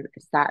and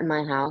sat in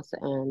my house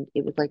and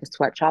it was like a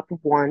sweatshop of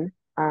one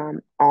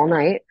all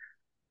night.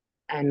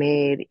 I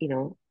made,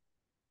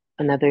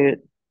 another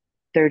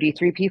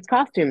 33-piece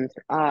costumes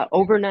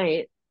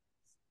overnight.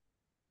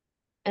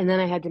 And then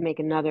I had to make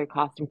another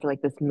costume for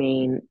like this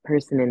main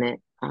person in it.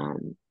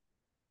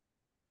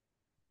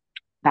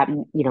 That,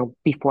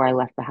 before I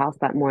left the house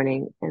that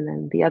morning. And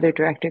then the other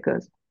director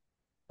goes,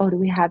 "Oh, do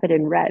we have it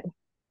in red?"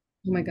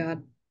 Oh my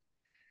God.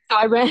 So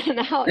I ran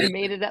out and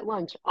made it at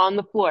lunch on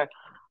the floor.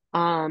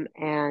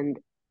 And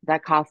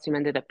that costume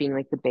ended up being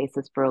like the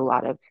basis for a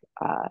lot of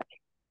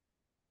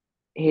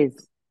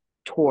his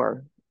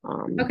tour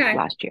Okay.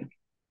 last year.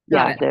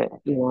 Got Yeah,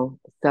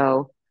 it.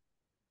 so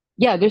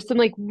yeah, there's some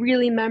like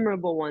really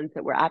memorable ones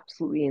that were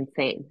absolutely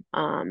insane.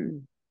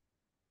 But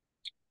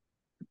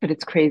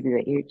it's crazy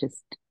that you're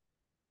just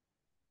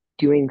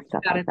doing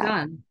stuff Got like it that.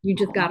 done. You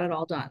just got it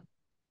all done.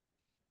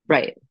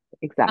 Right,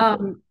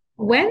 exactly.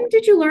 When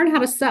did you learn how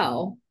to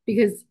sew?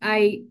 Because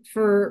I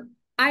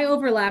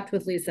overlapped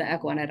with Lisa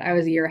at Gwynedd. I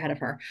was a year ahead of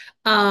her.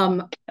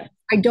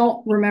 I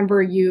don't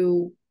remember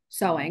you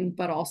sewing,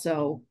 but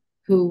also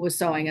who was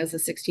sewing as a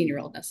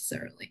 16-year-old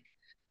necessarily.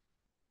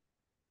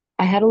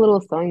 I had a little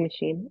sewing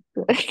machine.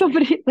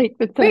 Somebody Wait,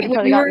 probably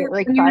got me at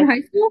like when you were in five.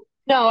 high school?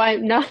 No, I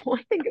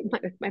think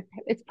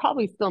it's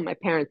probably still in my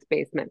parents'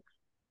 basement.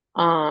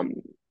 Um,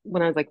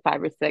 when I was like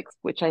 5 or 6,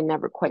 which I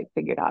never quite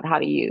figured out how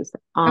to use.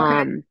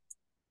 Okay.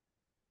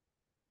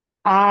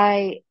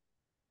 I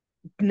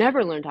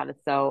never learned how to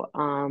sew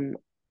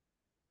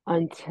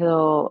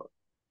until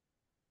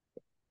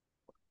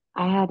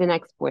I had an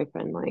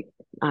ex-boyfriend, like,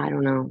 I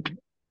don't know.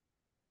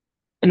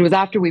 And it was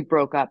after we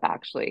broke up,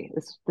 actually.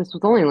 This was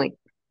only like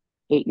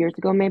 8 years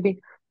ago, maybe.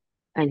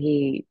 And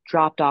he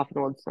dropped off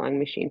an old sewing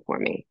machine for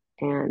me.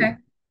 And Okay.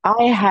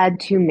 I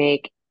had to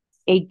make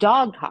a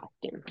dog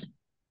costume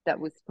that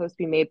was supposed to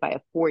be made by a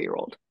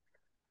 4-year-old.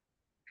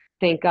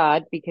 Thank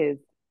God, because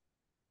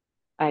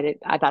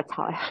that's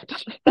how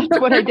that's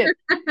what I did.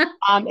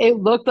 It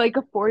looked like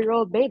a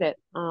 4-year-old made it.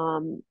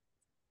 And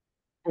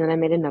then I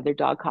made another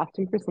dog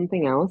costume for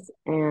something else.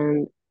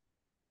 And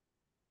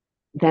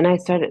then I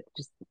started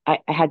I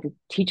had to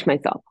teach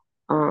myself.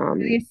 Are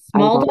these I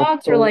was small on a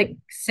dogs or film. like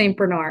Saint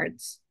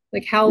Bernards?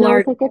 Like how No,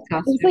 large it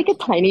was like a costumes?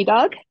 tiny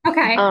dog.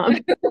 Okay. Um,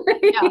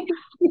 yeah,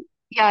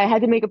 yeah. I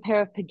had to make a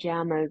pair of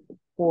pajamas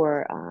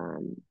for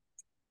God,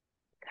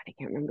 I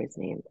can't remember his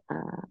name.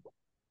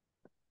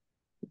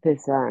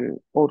 This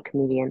old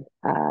comedian.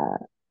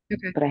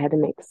 Okay. But I had to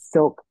make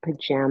silk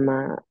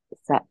pajama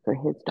set for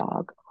his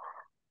dog.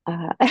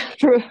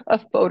 For a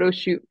photo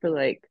shoot for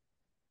like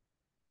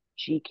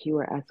GQ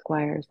or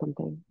Esquire or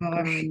something.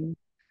 Gosh.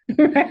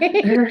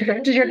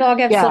 Right? Did your dog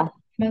have Yeah, silk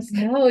pajamas?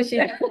 No, she.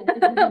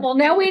 Well,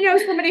 now we know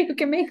somebody who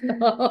can make them.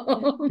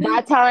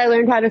 that's how I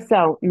learned how to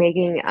sew,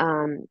 making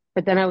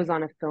but then I was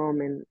on a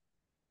film in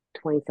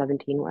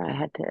 2017 where I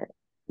had to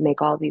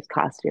make all these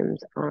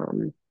costumes,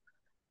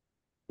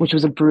 which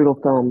was a brutal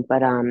film,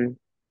 but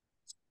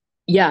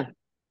yeah,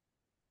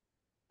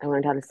 I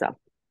learned how to sew.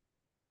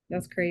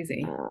 That's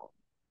crazy. Uh,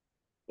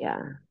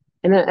 yeah.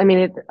 And then, I mean,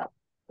 it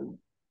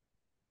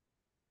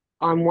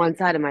on one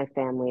side of my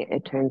family,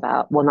 it turns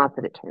out, well, not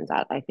that it turns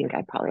out, I think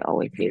I probably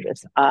always knew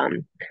this, a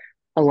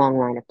long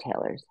line of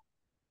tailors.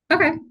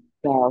 Okay.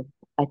 So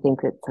I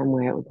think that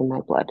somewhere it was in my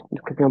blood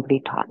because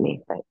nobody taught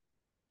me, but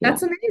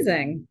That's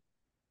amazing.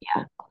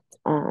 yeah.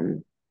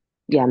 Um,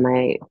 yeah,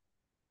 my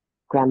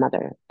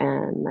grandmother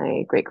and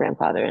my great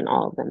grandfather and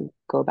all of them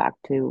go back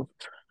to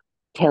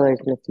tailors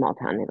in a small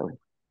town in Italy.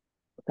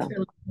 That's So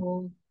really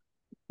cool.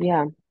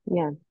 yeah,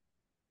 yeah.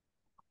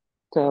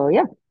 So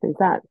yeah, there's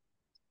that.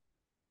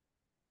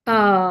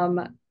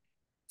 Um,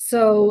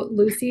 so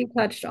Lucy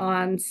touched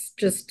on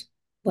just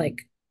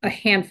like a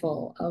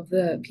handful of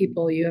the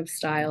people you have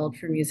styled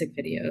for music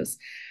videos.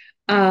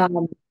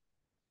 Um,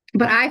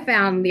 but I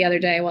found the other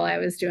day while I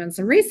was doing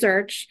some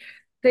research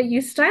that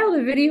you styled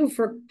a video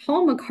for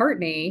Paul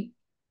McCartney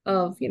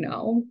of,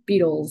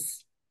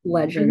 Beatles Hmm.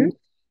 legend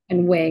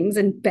and Wings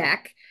and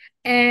Beck.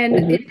 And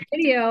in the Hmm.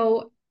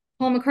 video,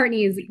 Paul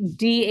McCartney is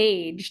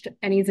de-aged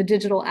and he's a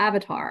digital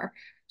avatar.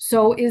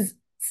 So is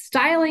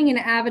styling an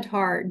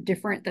avatar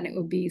different than it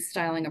would be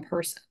styling a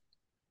person?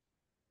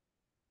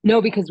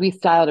 No, because we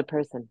styled a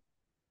person.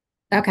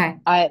 Okay.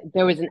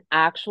 There was an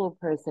actual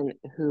person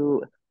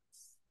who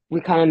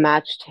we kind of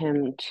matched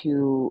him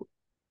to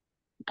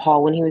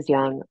Paul when he was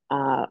young,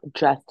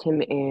 dressed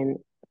him in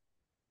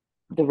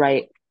the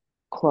right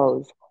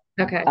clothes.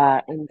 Okay.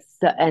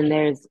 And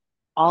there's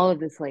all of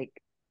this, like,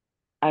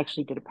 I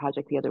actually did a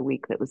project the other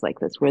week that was like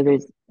this, where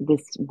there's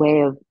this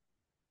way of,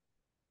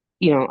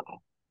 you know,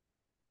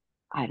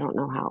 I don't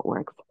know how it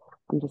works.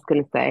 I'm just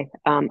gonna say,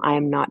 I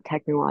am not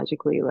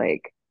technologically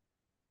like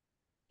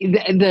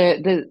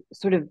the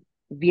sort of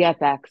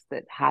VFX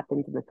that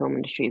happens in the film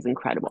industry is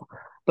incredible.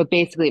 But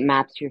basically it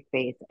maps your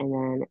face and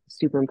then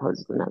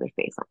superimposes another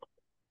face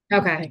on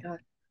Okay. it.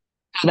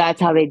 So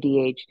that's how they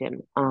de-aged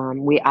him.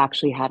 We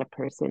actually had a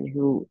person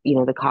who,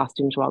 the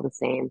costumes were all the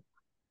same.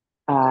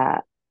 Uh,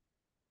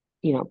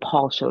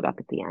 Paul showed up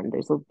at the end.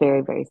 There's a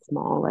very, very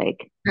small,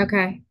 like,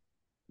 Okay.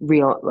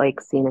 real,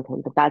 like, scene of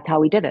him, but that's how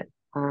we did it.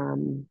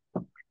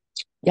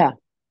 Yeah,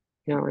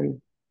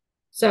 and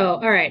So,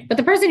 all right. But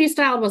the person you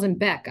styled wasn't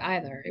Beck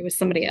either. It was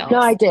somebody No,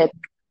 I else. did.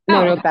 Oh,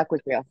 No, okay. Beck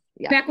was real.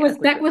 Yeah, Beck was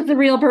the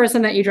real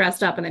person that you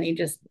dressed up and then you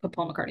just put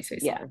Paul McCartney's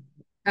face on yeah, it.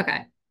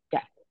 Okay.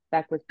 yeah.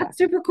 Beck was Beck. That's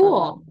super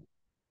cool.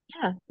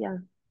 Yeah, yeah.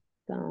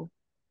 So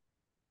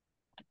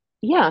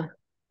yeah.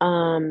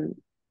 Um,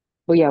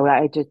 but yeah,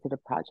 I just did a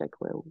project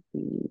where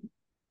we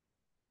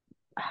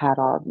had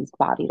all of these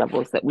body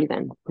doubles that we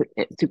then put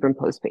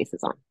superimposed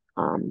faces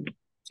on.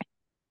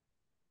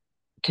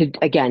 To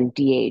again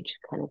de-age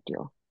kind of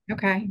deal.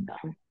 Okay.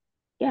 So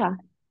yeah,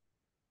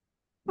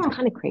 it's Huh.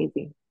 kind of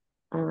crazy.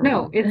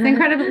 No, it's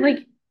incredible.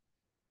 Like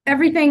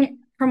everything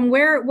from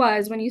where it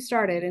was when you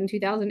started in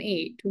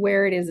 2008 to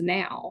where it is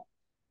now,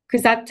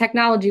 because that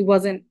technology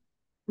wasn't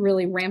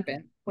really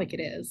rampant like it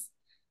is.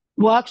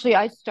 Well, actually,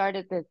 I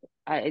started this.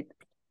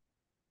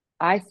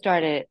 I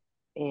started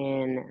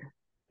in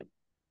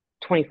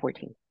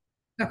 2014.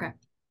 Okay.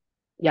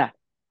 Yeah.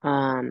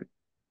 Um,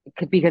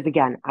 because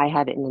again, I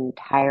had an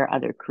entire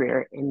other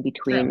career in True.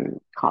 between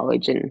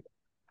college and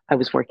I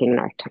was working in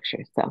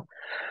architecture. So,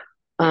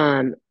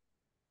 um,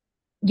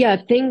 yeah,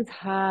 things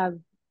have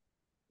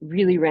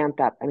really ramped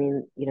up. I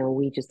mean,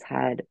 we just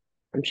had,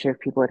 I'm sure if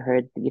people had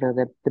heard,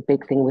 the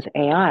big thing with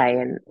AI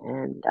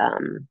and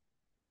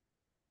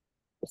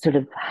sort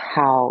of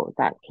how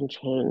that can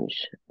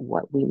change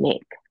what we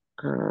make,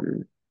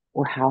 um,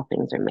 or how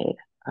things are made.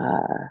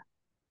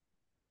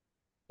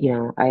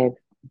 I've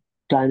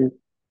done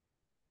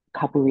a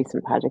couple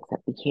recent projects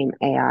that became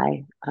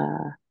AI,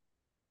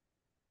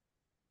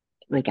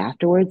 like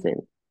afterwards,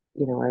 and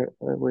or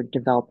were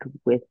developed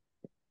with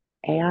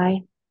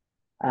AI.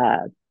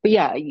 But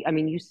yeah, I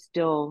mean, you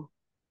still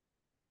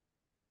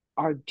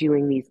are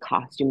doing these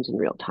costumes in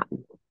real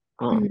time.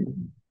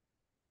 Mhm.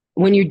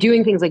 When you're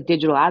doing things like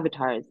digital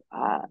avatars,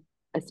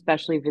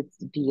 especially if it's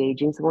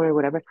de-aging someone or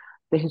whatever,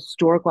 the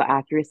historical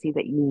accuracy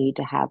that you need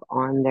to have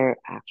on their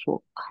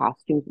actual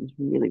costumes is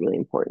really, really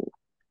important.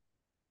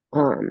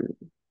 Um,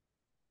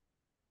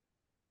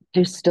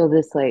 there's still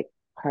this like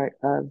part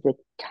of the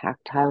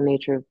tactile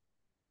nature of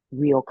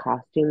real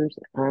costumes.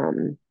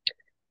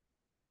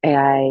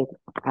 AI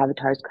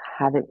avatars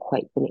haven't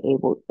quite been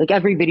able, like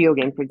every video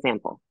game, for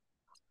example,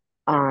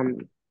 um,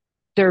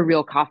 they're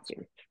real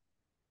costumes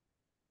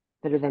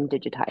that are then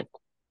digitized.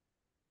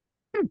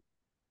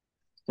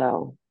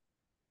 So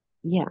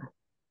yeah,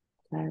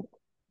 that,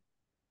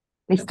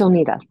 they still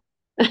need us.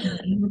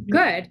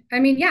 Good. I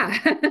mean, yeah.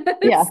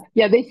 Yeah,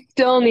 yeah, they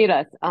still need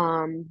us,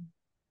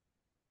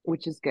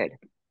 which is good.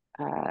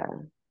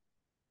 Uh,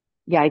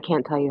 yeah, I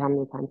can't tell you how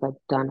many times I've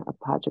done a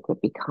project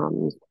that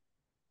becomes,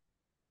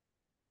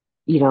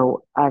 either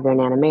an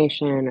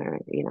animation or,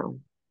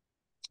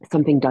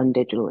 something done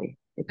digitally.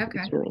 It's Okay.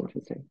 really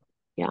interesting.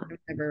 Yeah. I've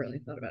never really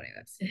thought about any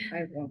of this. I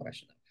have one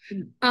question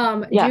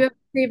though. Do Yeah. you have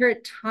a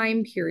favorite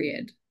time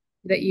period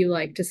that you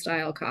like to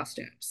style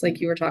costumes?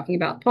 Like you were talking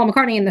about Paul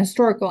McCartney and the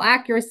historical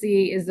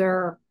accuracy. Is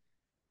there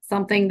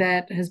something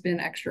that has been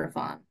extra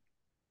fun?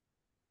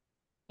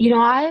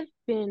 I've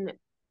been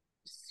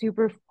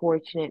super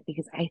fortunate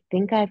because I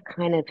think I've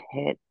kind of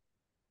hit,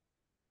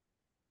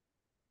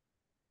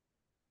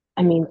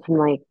 I mean, from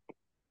like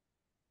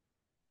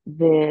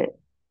the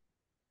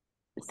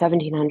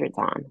 1700s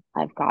on,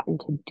 I've gotten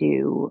to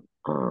do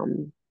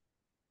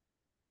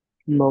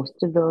most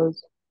of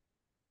those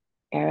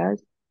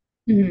eras.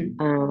 Mhm.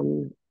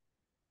 Um,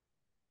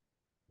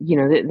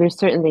 there's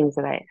certain things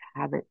that I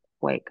haven't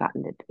quite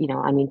gotten to,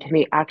 I mean, to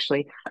me,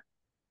 actually,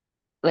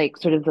 like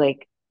sort of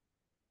like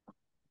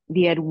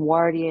the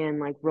Edwardian,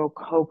 like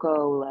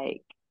Rococo,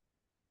 like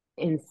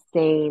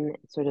insane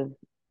sort of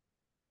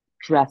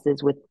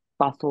dresses with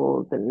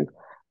bustles and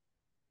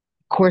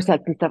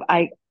corsets and stuff.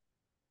 I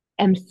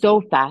am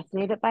so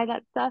fascinated by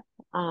that stuff.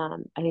 I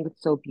think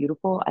it's so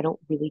beautiful. I don't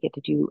really get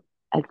to do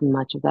as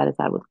much of that as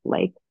I would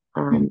like.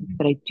 Mhm.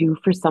 But I do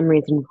for some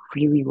reason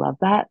really love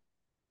that.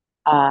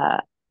 Uh,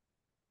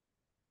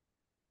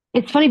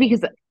 it's funny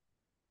because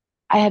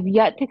I have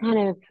yet to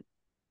kind of,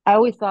 I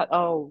always thought,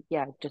 oh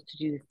yeah, just to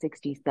do the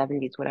 60s,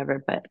 70s,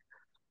 whatever. But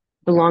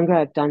the longer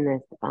I've done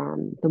this,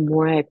 the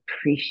more I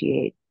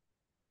appreciate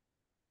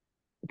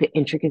the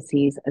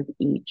intricacies of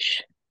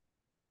each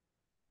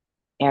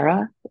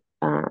era,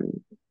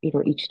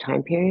 each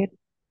time period.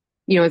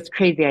 It's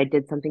crazy. I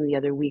did something the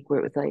other week where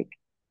it was like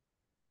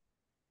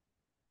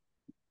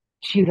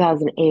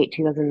 2008,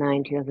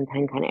 2009,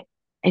 2010 kind of,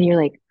 and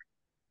you're like,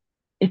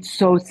 it's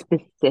so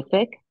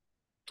specific.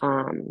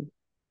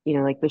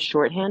 Like the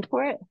shorthand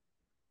for it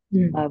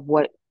Mhm. of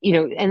what,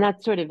 and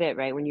that's sort of it,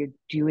 right? When you're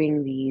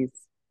doing these,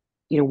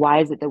 why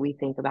is it that we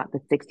think about the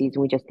 60s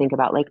and we just think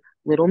about like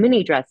little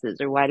mini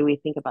dresses, or why do we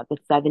think about the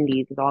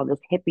 70s with all this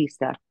hippie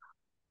stuff?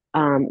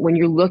 When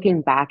you're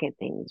looking back at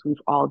things,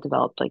 we've all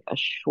developed like a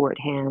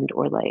shorthand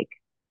or like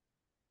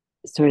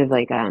sort of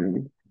like a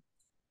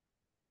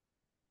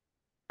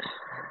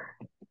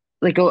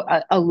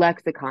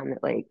lexicon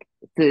that like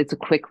it's a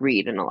quick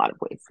read in a lot of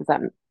ways because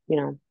I'm you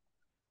know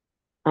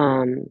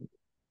um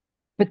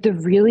but the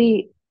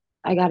really,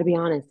 I got to be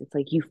honest, it's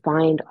like you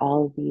find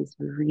all of these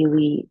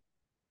really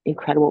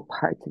incredible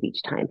parts of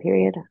each time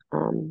period,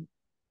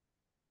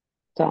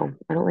 So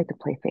I don't like to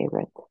play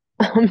favorites.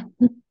 Um,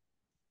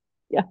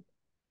 yeah.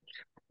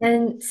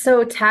 And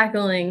so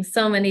tackling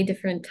so many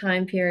different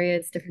time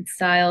periods, different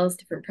styles,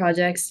 different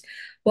projects,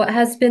 what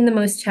has been the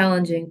most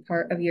challenging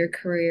part of your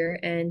career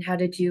and how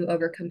did you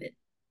overcome it?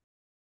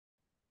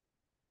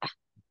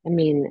 I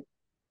mean,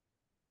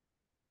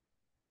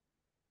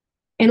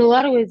 in a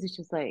lot of ways, it's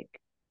just like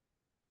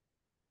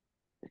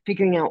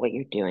figuring out what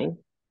you're doing.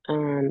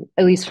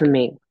 At least for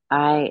me,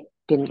 I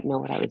didn't know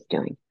what I was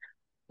doing.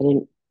 I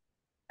didn't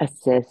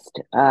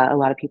assist. A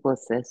lot of people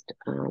assist.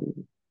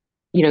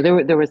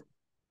 There was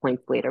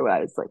points later where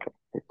I was like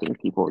assisting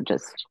people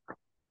just,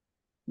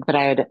 but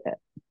I had,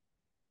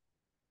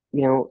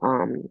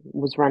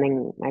 was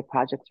running my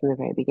projects from the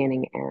very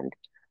beginning, and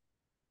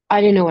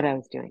I didn't know what I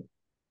was doing.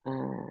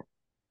 Uh,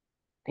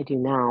 I do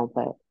now,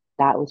 but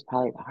that was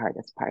probably the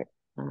hardest part.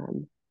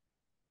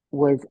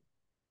 Was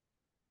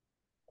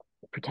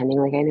pretending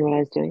like I knew what I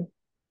was doing.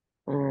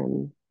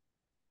 Um,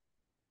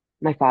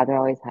 my father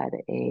always had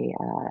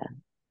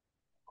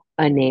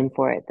a name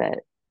for it that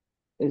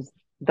is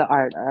the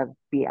art of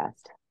BS.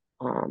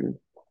 Um,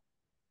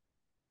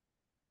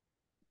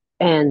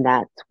 and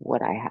that's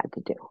what I had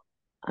to do.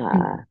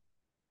 Uh,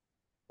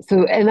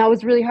 and that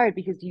was really hard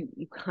because you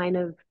kind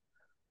of,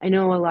 I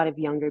know a lot of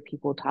younger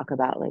people talk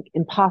about like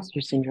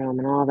imposter syndrome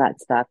and all that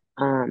stuff.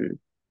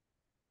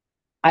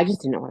 I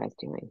just didn't know what I was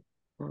doing.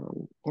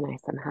 And I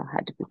somehow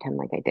had to pretend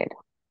like I did.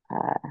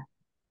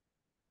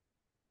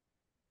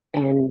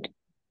 And,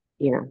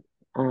 you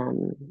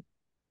know,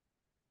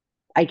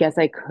 I guess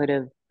I could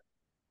have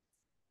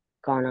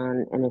gone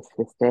on and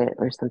assisted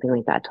or something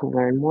like that to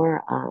learn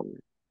more.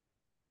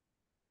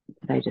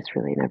 But I just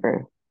really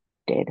never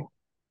did.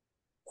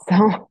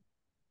 So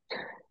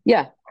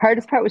yeah,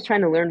 hardest part was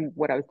trying to learn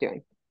what I was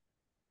doing.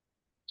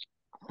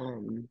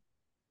 Um,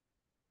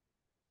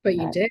 But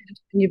you but did,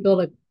 and you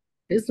built a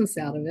business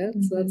out of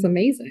it. So that's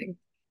amazing.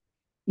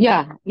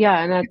 yeah,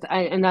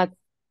 and that's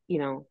you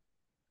know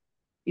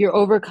you're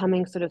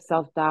overcoming sort of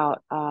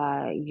self-doubt.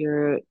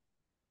 You're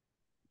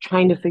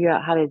trying to figure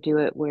out how to do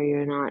it where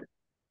you're not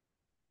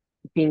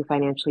being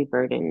financially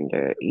burdened,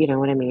 or you know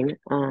what I mean.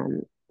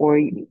 Or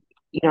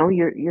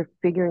you're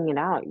figuring it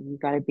out. You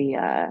got to be.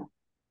 I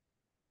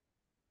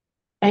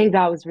think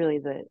that was really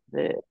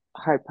the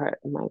hard part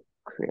of my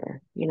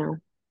career.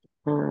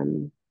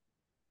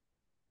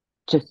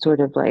 Just sort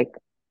of like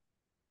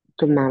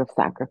the amount of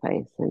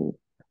sacrifice and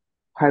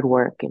hard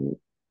work and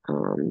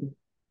um,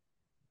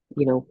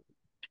 you know,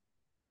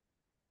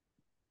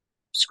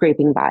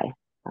 scraping by.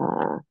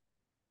 Uh,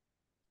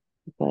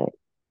 but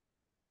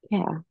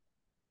yeah,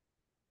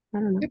 I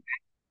don't know.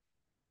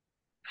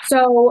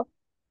 So,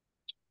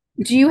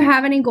 do you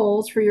have any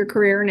goals for your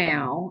career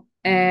now?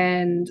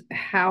 And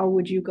how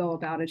would you go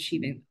about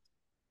achieving?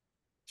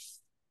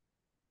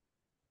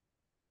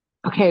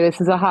 Okay, this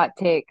is a hot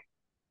take.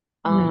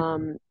 Mhm.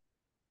 Um,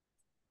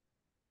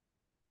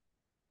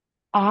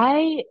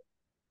 I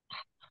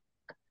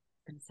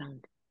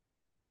sound.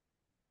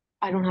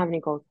 I don't have any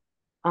goals.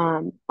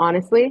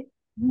 Honestly,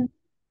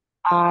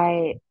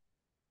 I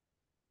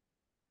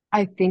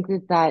I think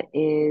that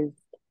is.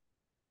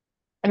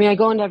 I mean, I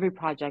go into every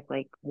project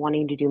like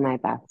wanting to do my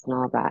best and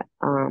all that.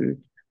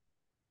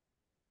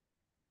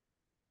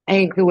 I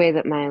think the way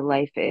that my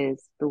life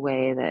is, the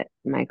way that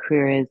my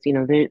career is,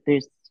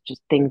 there's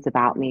just things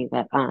about me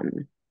that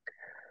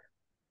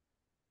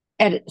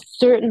at a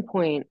certain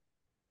point,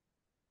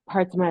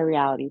 parts of my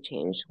reality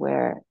change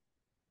where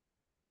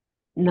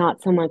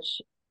not so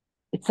much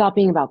it's stopped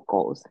being about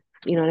goals.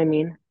 You know what I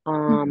mean?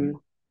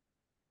 Mhm.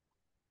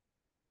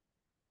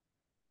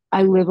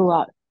 I live a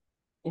lot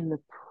in the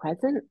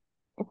present,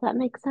 if that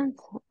makes sense.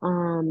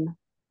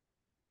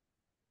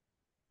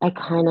 I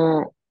kind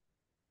of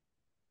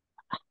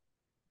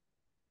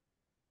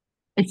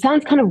it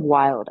sounds kind of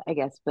wild, I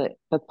guess, but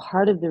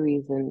part of the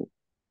reason,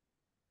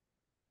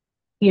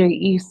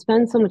 you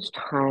spend so much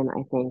time,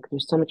 I think,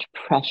 there's so much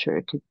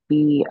pressure to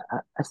be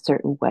a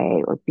certain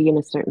way or be in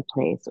a certain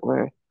place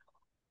or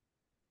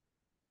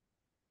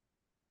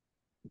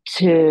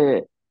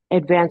to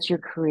advance your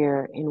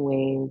career in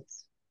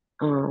ways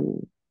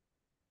um,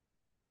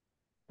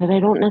 that I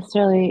don't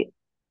necessarily,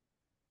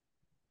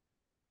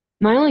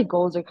 my only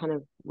goals are kind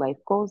of life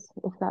goals,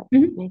 if that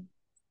Mhm. makes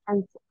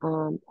sense.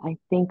 I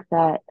think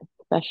that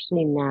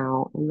especially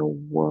now in the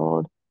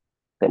world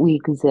that we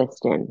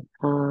exist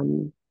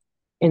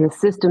in the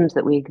systems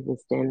that we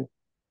exist in,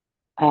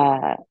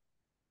 uh,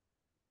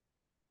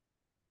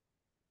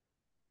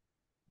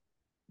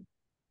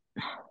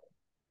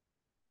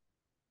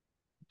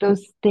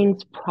 those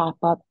things prop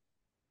up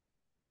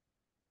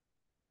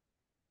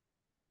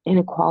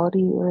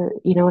inequality, or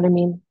you know what I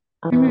mean?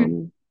 Mhm.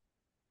 Um,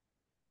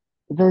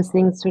 those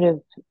things sort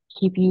of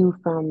keep you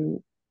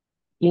from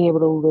being able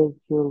to live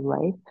your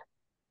life.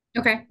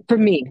 Okay. For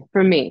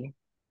me,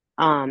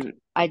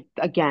 I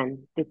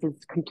again, this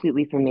is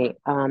completely for me.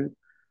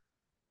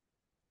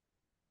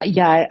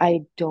 Yeah,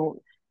 I don't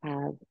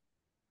have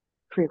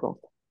career goals.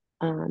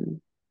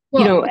 Um,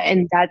 Well,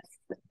 and that's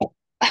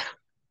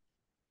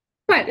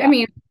but I yeah,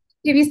 mean,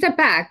 if you step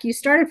back, you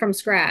started from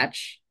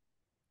scratch,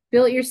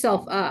 built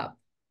yourself up.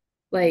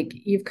 Like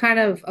you've kind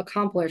of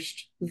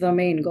accomplished the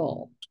main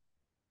goal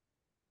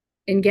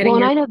in Well, getting and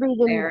your I never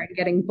even, there and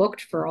getting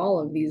booked for all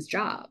of these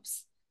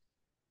jobs.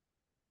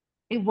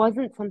 it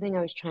wasn't something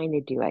I was trying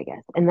to do, I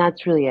guess. And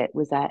that's really it,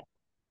 was that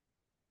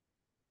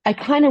I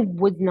kind of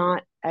was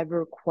not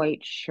ever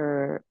quite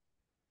sure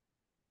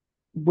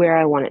where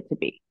I want it to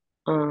be.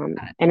 And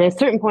at a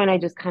certain point, I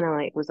just kind of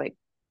like was like,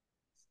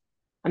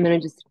 I'm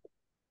gonna just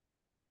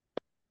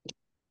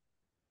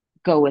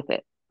go with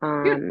it.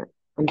 Yeah.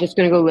 I'm just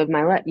gonna go live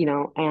my life,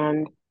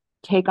 and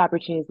take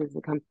opportunities as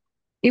they come.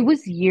 It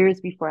was years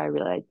before I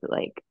realized that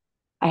like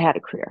I had a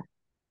career.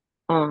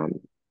 Um,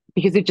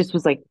 because it just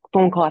was like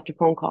phone call after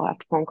phone call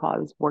after phone call. I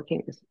was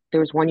working.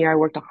 There was one year I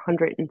worked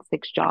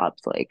 106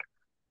 jobs. Like,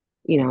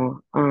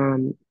 you're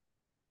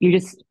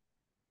just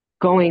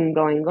going,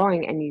 going,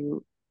 going, and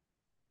you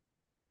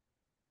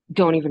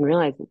don't even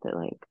realize it that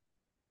like,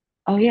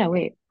 oh yeah,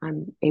 wait,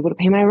 I'm able to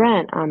pay my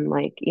rent. I'm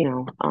like,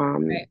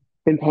 Right.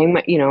 been paying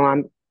my,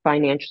 I'm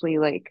financially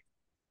like,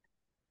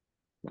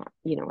 not,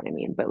 you know what I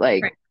mean, but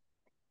like, Right.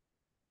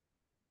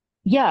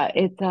 yeah,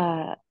 it's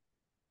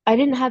I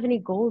didn't have any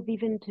goals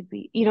even to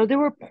be, there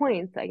were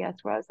points, I guess,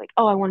 where I was like,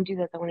 oh, I want to do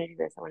this, I want to do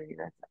this, I want to do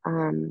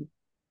this.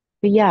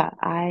 But yeah,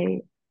 I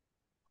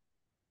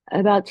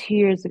about 2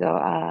 years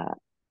ago,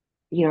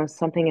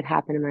 something had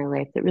happened in my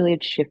life that really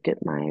had shifted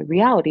my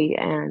reality,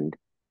 and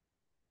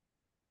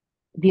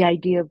the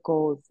idea of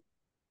goals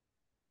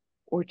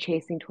or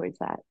chasing towards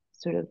that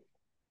sort of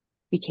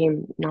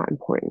became not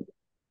important.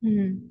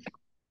 Mhm.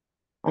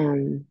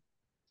 Um,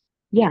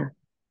 yeah.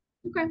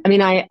 Okay. I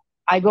mean,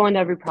 I go into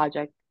every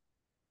project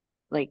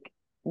like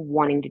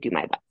wanting to do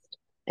my best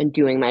and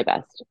doing my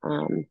best.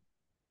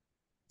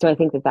 So I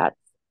think that that's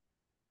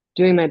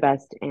doing my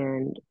best,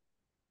 and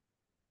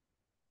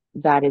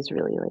that is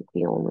really like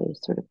the only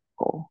sort of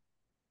goal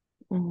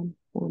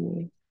for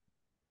me.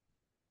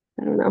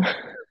 I don't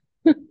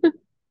know.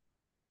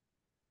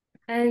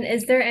 And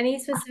is there any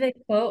specific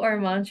quote or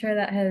mantra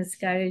that has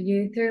guided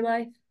you through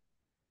life?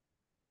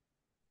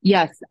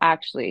 Yes,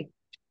 actually.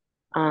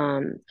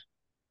 Um,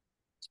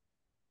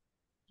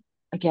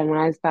 Again, when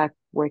I was back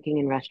working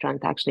in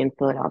restaurants, actually in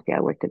Philadelphia, I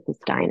worked at this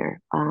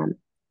diner.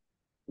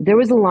 There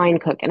was a line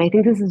cook, and I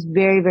think this is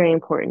very, very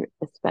important,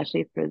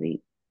 especially for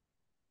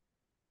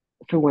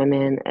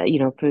women,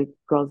 for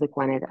girls like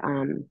Gwynedd.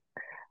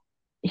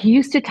 He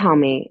used to tell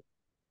me,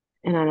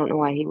 and I don't know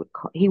why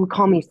he would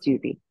call me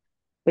Susie,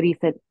 but he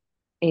said,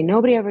 "Ain't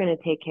nobody ever gonna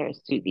take care of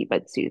Susie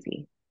but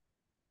Susie."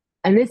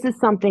 And this is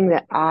something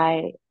that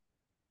I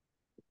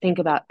think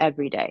about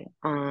every day.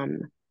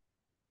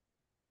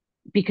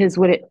 Because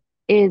what it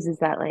is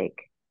that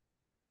like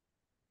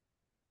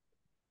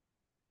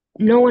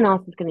no one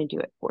else is gonna do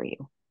it for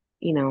you,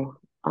 you know.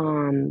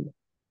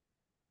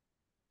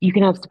 You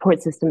can have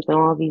support systems and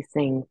all these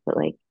things, but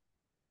like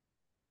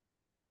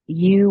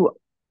you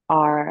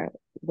are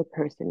the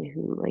person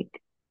who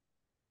like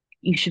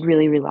you should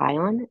really rely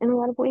on in a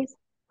lot of ways.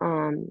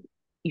 Um,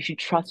 you should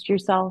trust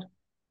yourself.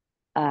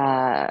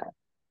 Uh,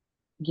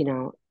 you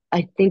know,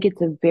 I think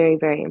it's a very,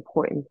 very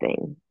important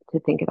thing to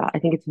think about. I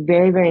think it's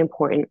very, very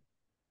important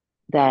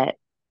that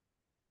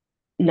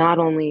not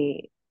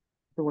only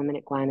the women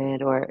at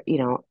Gwynedd or,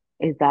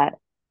 is that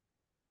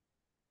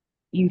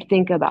you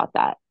think about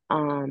that,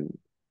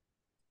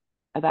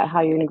 about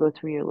how you're going to go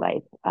through your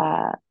life.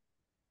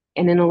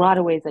 And in a lot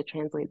of ways, that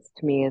translates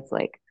to me as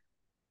like,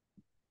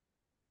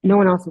 no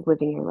one else is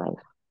living your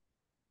life.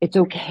 It's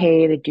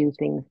okay to do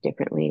things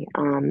differently.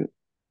 You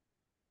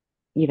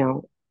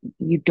know,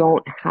 you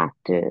don't have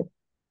to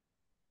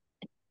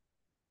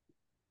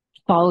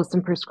follow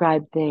some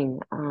prescribed thing.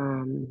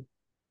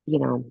 You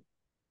know,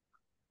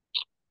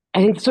 I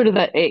think sort of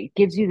that it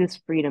gives you this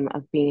freedom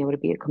of being able to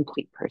be a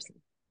complete person,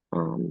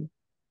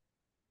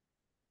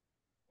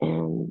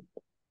 and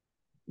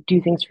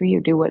do things for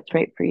you, do what's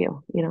right for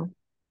you,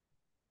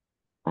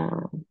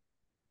 Um,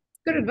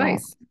 Good but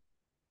advice.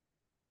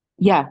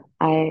 yeah,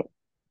 I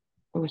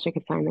wish I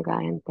could find the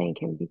guy and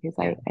thank him because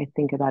Yeah. I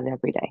think about it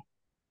every day.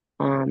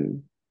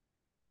 Um,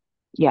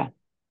 yeah.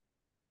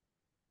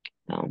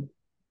 So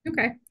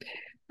Okay.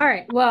 All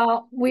right.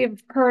 Well,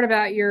 we've heard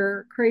about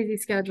your crazy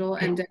schedule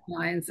and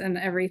deadlines and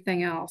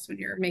everything else when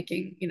you're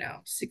making,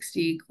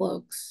 60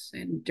 cloaks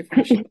in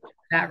different shades of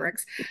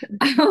fabrics.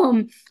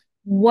 Um,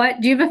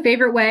 what do you have a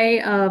favorite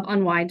way of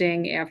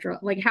unwinding after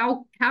like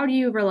how do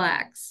you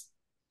relax?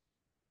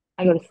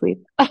 I go to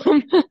sleep. There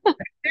you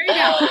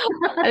go.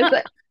 It's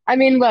like- I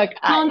mean, look,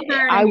 Concert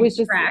I and you was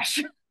just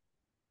crash.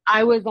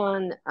 I was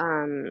on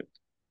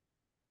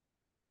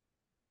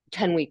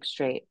 10 weeks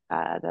straight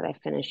that I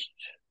finished,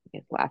 I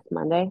guess, last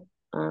Monday.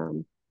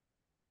 Um,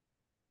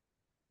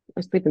 I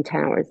was sleeping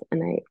 10 hours a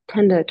night,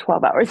 10 to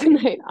 12 hours a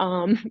night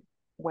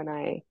when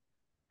I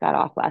got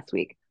off last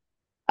week.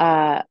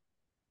 Uh,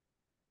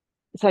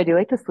 so I do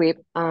like to sleep.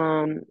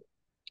 I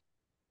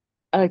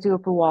like to go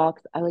for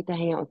walks. I like to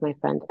hang out with my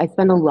friends. I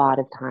spend a lot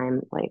of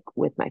time like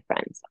with my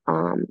friends,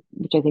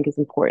 which I think is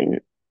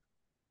important.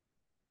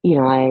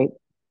 I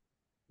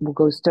we'll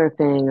go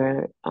surfing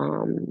or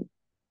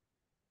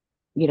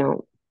you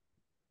know,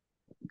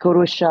 go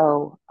to a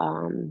show.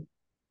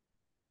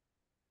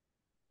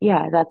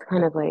 Yeah, that's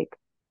kind of like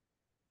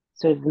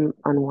sort of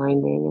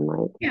unwinding and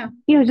like, Yeah.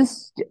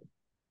 just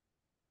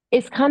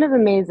it's kind of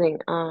amazing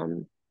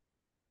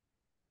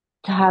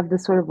to have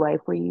this sort of life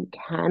where you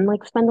can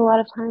like spend a lot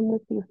of time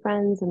with your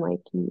friends and like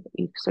you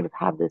sort of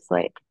have this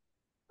like,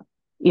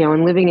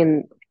 and living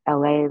in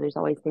LA, there's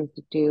always things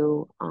to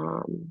do.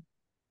 So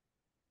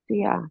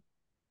yeah,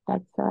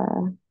 that's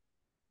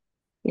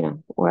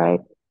where I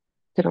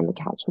sit on the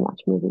couch and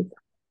watch movies.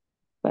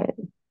 But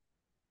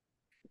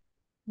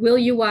Will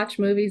you watch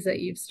movies that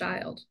you've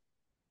styled?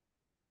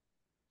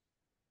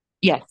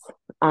 yes,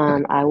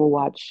 Okay. I will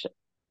watch.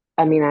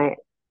 I mean,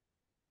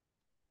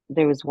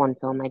 there was one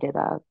film I did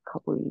a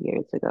couple of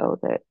years ago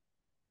that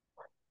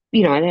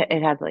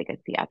it had like a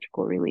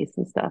theatrical release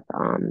and stuff.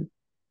 I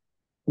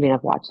mean,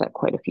 I've watched that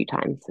quite a few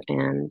times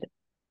and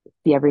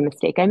see every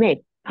mistake I made.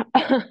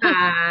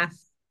 Ah,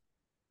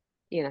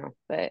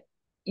 But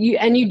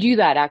you do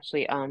that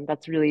actually.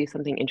 That's really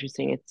something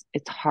interesting.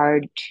 It's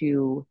hard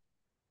to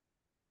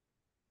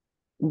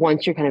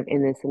once you're kind of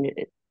in this and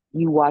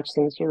you watch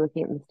things, you're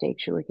looking at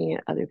mistakes, you're looking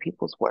at other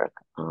people's work.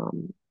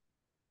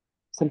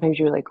 Sometimes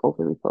you're like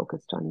overly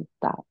focused on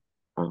that.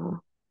 Uh,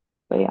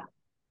 but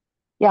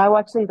yeah, I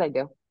watch things I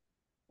do.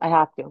 I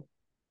have to.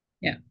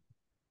 yeah.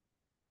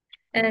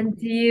 And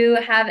do you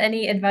have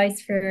any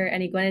advice for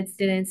any Gwynedd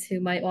students who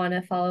might want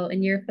to follow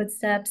in your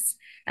footsteps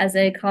as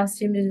a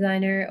costume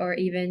designer or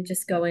even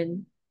just go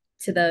into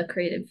the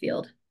creative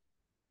field?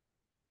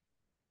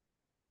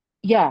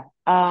 Yeah.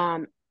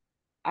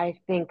 I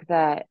think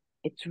that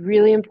it's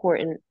really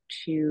important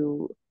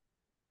to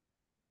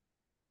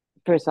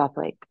first off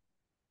like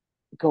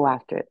go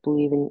after it,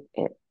 believe in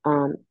it.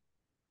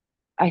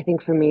 I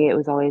think for me it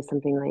was always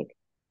something like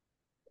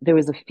there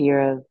was a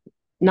fear of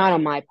not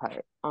on my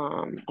part.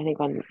 I think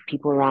on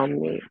people around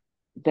me,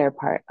 their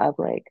part of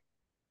like,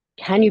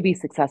 can you be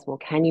successful?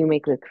 Can you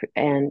make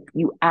and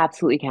you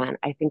absolutely can.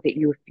 I think that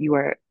if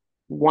you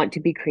want to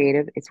be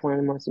creative, it's one of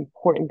the most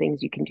important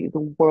things you can do.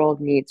 The world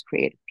needs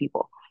creative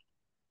people.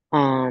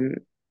 Um,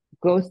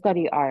 Go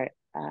study art.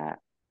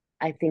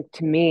 I think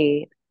to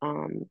me,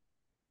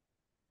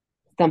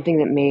 something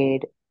that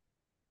made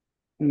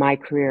my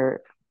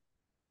career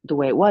the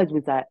way it was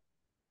that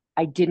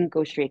I didn't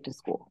go straight to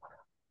school.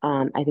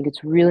 I think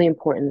it's really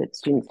important that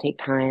students take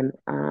time.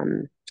 I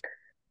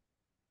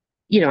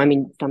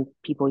mean, some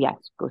people, yes,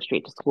 go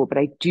straight to school, but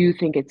I do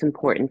think it's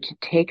important to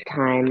take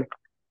time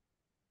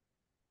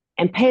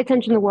and pay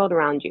attention to the world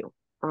around you.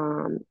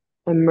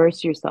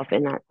 Immerse yourself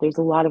in that. There's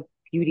a lot of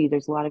beauty,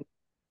 there's a lot of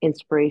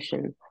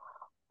inspiration.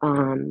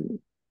 Um,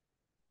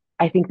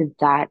 I think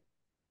that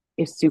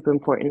is super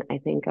important. I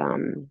think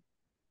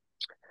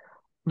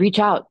reach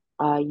out.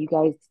 You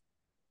guys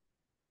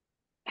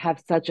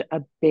have such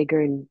a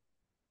bigger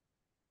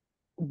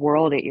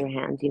world at your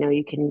hands.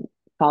 You can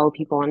follow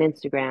people on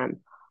Instagram.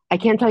 I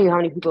can't tell you how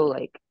many people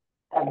like,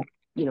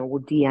 will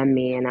DM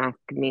me and ask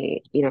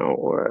me,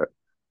 or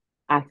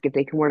ask if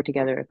they can work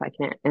together, if I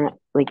can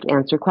like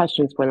answer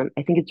questions for them.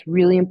 I think it's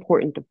really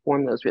important to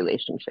form those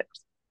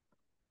relationships.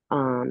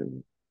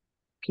 Um,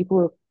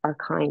 People are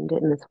kind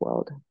in this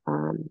world.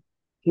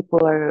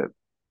 People are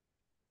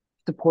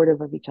supportive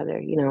of each other.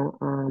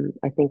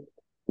 I think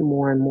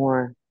more and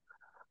more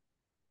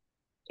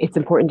it's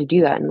important to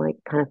do that and like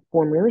kind of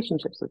form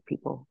relationships with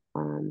people.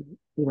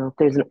 If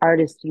there's an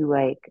artist you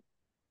like,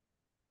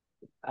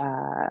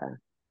 uh,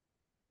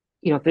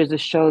 if there's a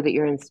show that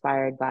you're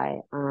inspired by,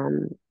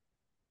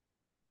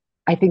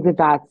 I think that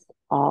that's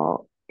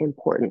all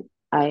important.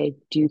 I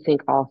do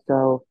think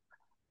also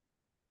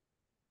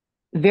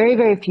very,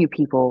 very few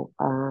people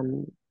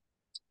who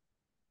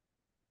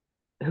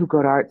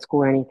go to art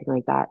school or anything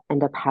like that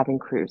end up having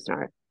careers in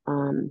art.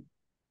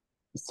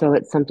 So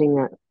it's something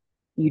that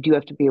you do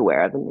have to be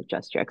aware of and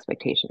adjust your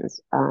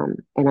expectations.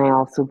 And I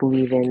also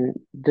believe in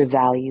the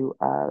value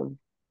of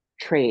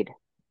trade.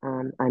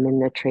 I'm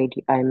in a trade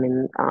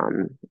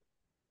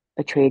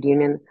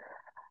union.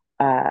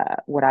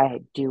 What I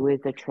do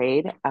is a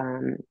trade.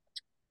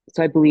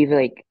 So I believe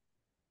like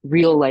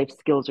real life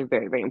skills are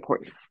very, very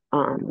important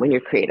when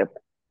you're creative.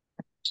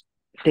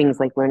 Things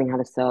like learning how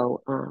to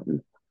sew,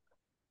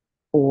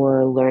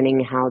 or learning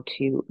how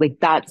to like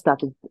that stuff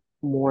is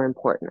more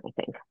important, I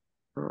think.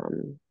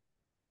 Um,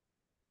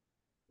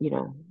 you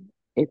know,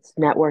 it's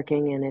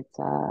networking and it's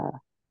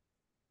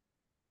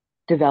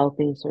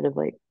developing sort of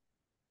like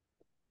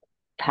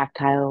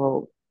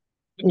tactile,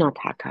 not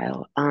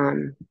tactile,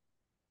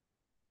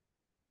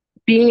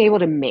 being able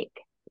to make,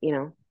 you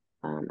know.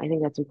 I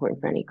think that's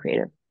important for any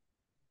creative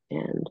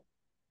and,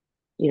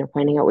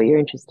 finding out what you're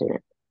interested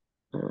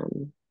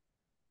in.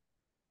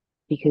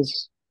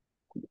 Because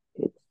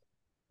it's,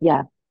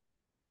 yeah,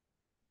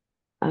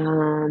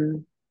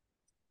 um,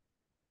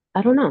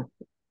 I don't know,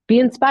 be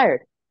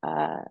inspired.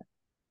 I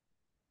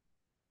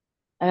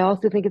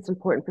also think it's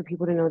important for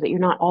people to know that you're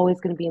not always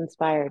going to be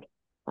inspired.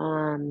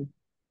 Um,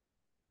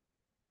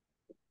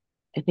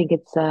 I think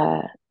it's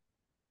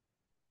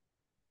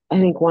I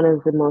think one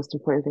of the most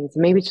important things,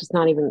 maybe it's just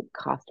not even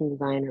costume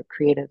design or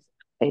creative,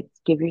 it's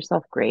give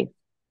yourself grace,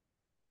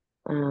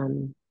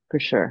 for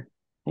sure.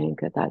 I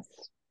think that that's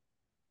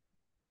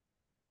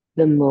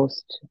the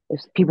most,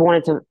 if people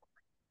wanted to,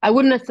 I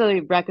wouldn't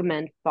necessarily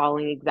recommend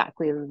following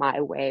exactly in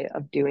my way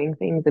of doing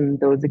things in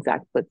those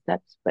exact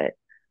footsteps, but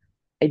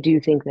I do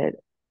think that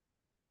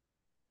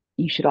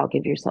you should all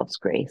give yourselves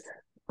grace,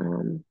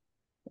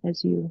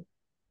 as you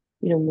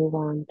move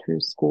on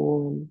through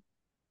school and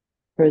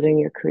furthering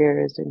your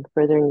careers and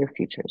furthering your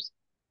futures.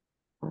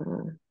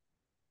 Uh,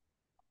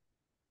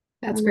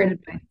 That's great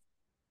advice.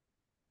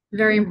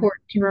 Very yeah.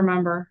 important to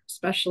remember,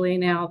 especially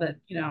now that,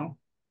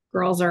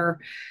 girls are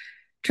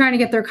trying to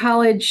get their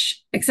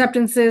college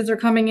acceptances are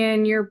coming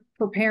in. You're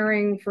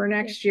preparing for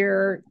next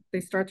year. They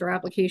start their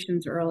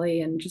applications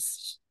early, and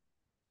just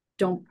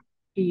don't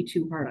be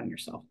too hard on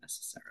yourself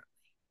necessarily.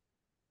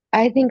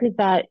 I think that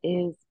that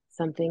is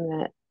something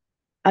that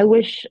I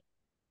wish,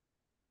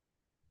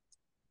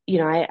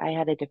 I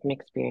had a different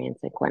experience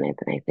at Gwynedd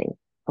than I think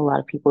a lot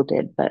of people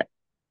did, but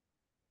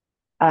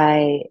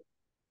I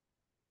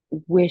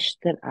wish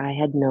that I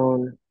had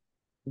known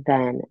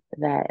then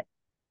that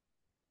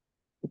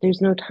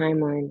there's no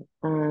timeline.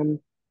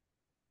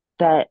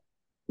 That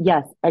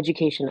yes,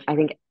 education. I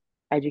think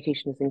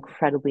education is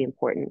incredibly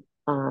important,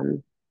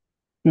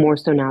 more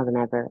so now than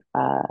ever.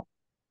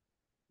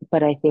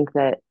 But I think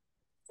that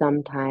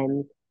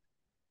sometimes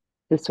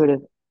the sort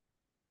of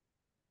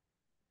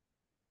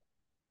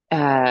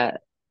uh,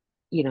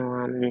 you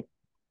know,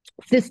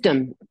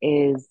 system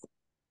is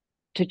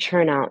to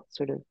churn out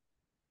sort of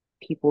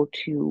people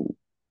to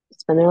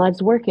spend their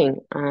lives working,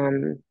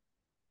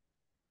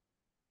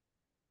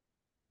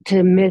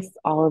 to miss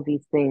all of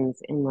these things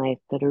in life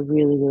that are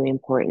really, really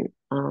important.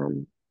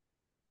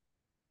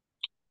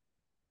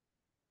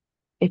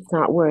 It's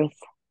not worth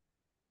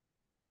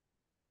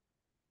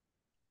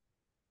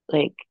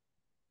like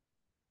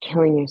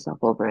killing yourself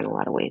over in a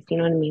lot of ways. You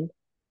know what I mean?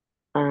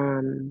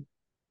 Um,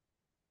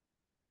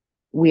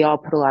 we all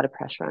put a lot of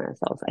pressure on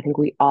ourselves. I think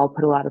we all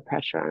put a lot of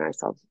pressure on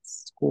ourselves at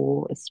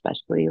school,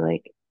 especially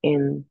like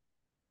in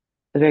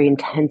a very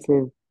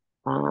intensive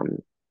um,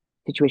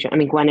 situation. I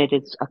mean, Gwynedd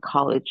is a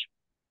college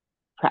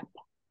prep.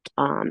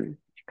 Um,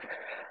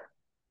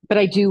 but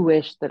I do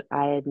wish that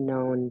I had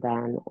known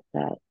then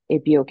that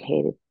it'd be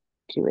okay to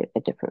do it a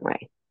different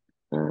way.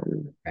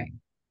 Right.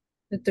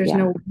 That there's Yeah,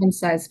 no one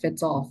size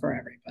fits all for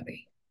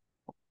everybody.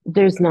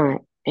 there's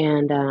not.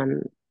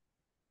 And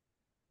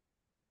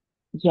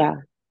yeah,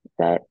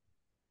 that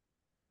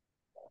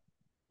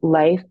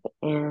life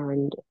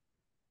and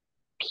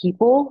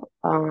people,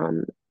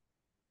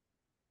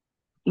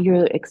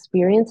 your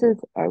experiences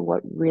are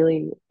what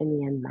really in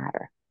the end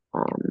matter.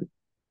 Um,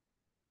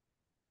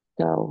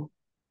 so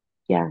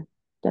yeah,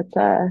 that's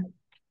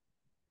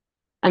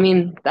I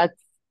mean, that's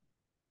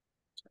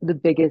the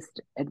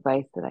biggest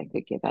advice that I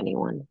could give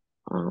anyone.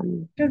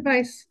 Good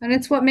advice. And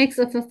it's what makes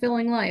a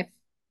fulfilling life.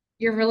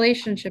 Your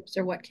relationships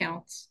are what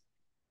counts.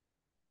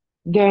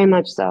 Very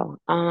much so.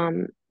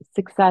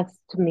 Success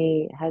to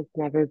me has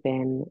never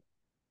been,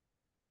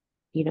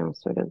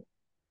 sort of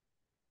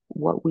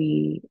what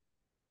we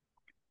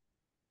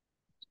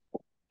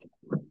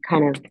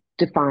kind of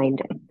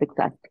defined as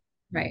success.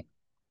 Right.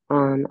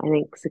 I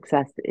think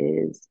success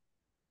is,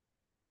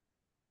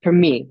 for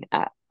me,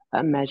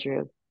 a measure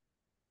of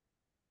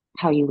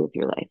how you live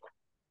your life.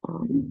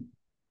 Um,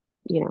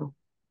 you know,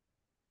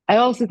 I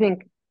also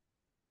think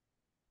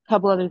a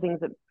couple other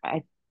things that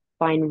I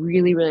find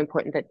really, really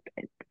important that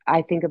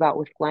I think about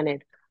with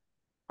Gwynedd.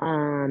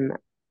 Um,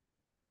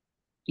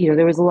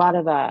 there was a lot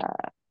of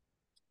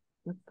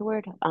what's the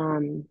word?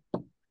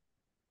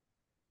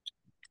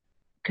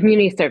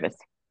 Community service.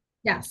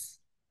 Yes.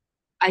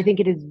 I think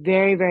it is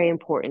very, very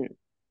important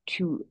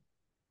to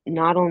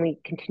not only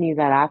continue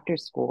that after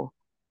school,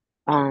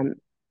 um,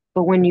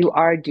 but when you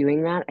are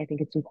doing that, I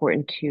think it's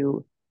important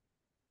to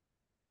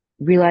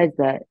realize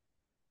that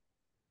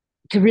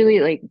to really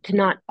like to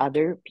not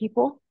other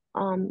people,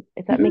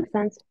 if that Mhm. makes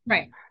sense.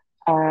 Right.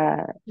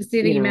 Uh, To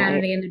see the you know, I,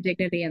 humanity and the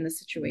dignity in the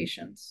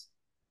situations.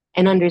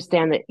 and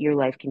understand that your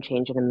life can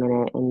change in a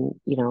minute, and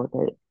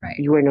that Right.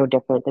 you are no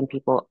different than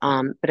people.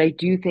 But I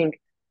do think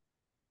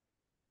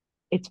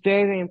it's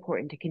very, very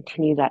important to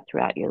continue that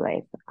throughout your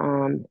life,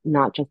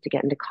 not just to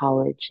get into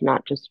college,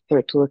 not just for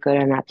it to look good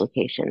on an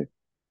application.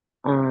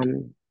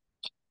 Um,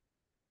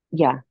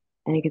 yeah,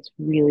 I think it's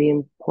really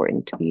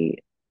important to be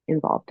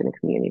involved in a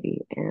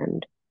community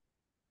and,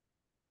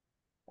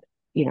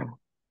 you know,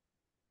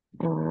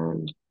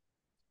 um,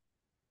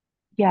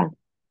 yeah,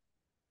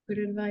 Good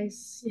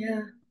advice.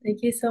 Yeah.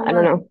 Thank you so I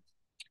don't much. know.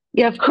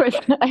 Yeah, of course.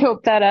 I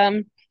hope that,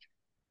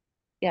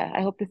 yeah,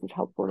 I hope this is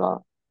helpful to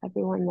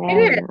everyone It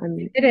there. is.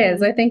 And It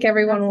is. I think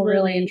everyone will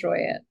really Absolutely.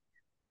 enjoy it.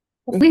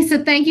 Well, Lisa,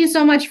 thank you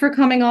so much for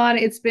coming on.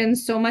 It's been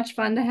so much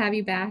fun to have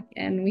you back,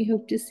 and we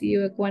hope to see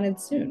you at Gwynedd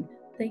soon.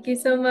 Thank you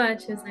so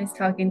much. It was nice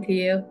talking to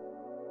you.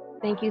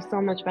 thank you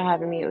so much for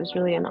having me. It was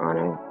really an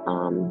honor.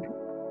 I'm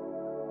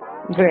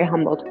very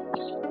humbled.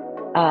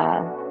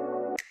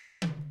 All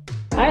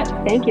right,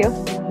 thank you.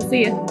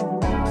 See you.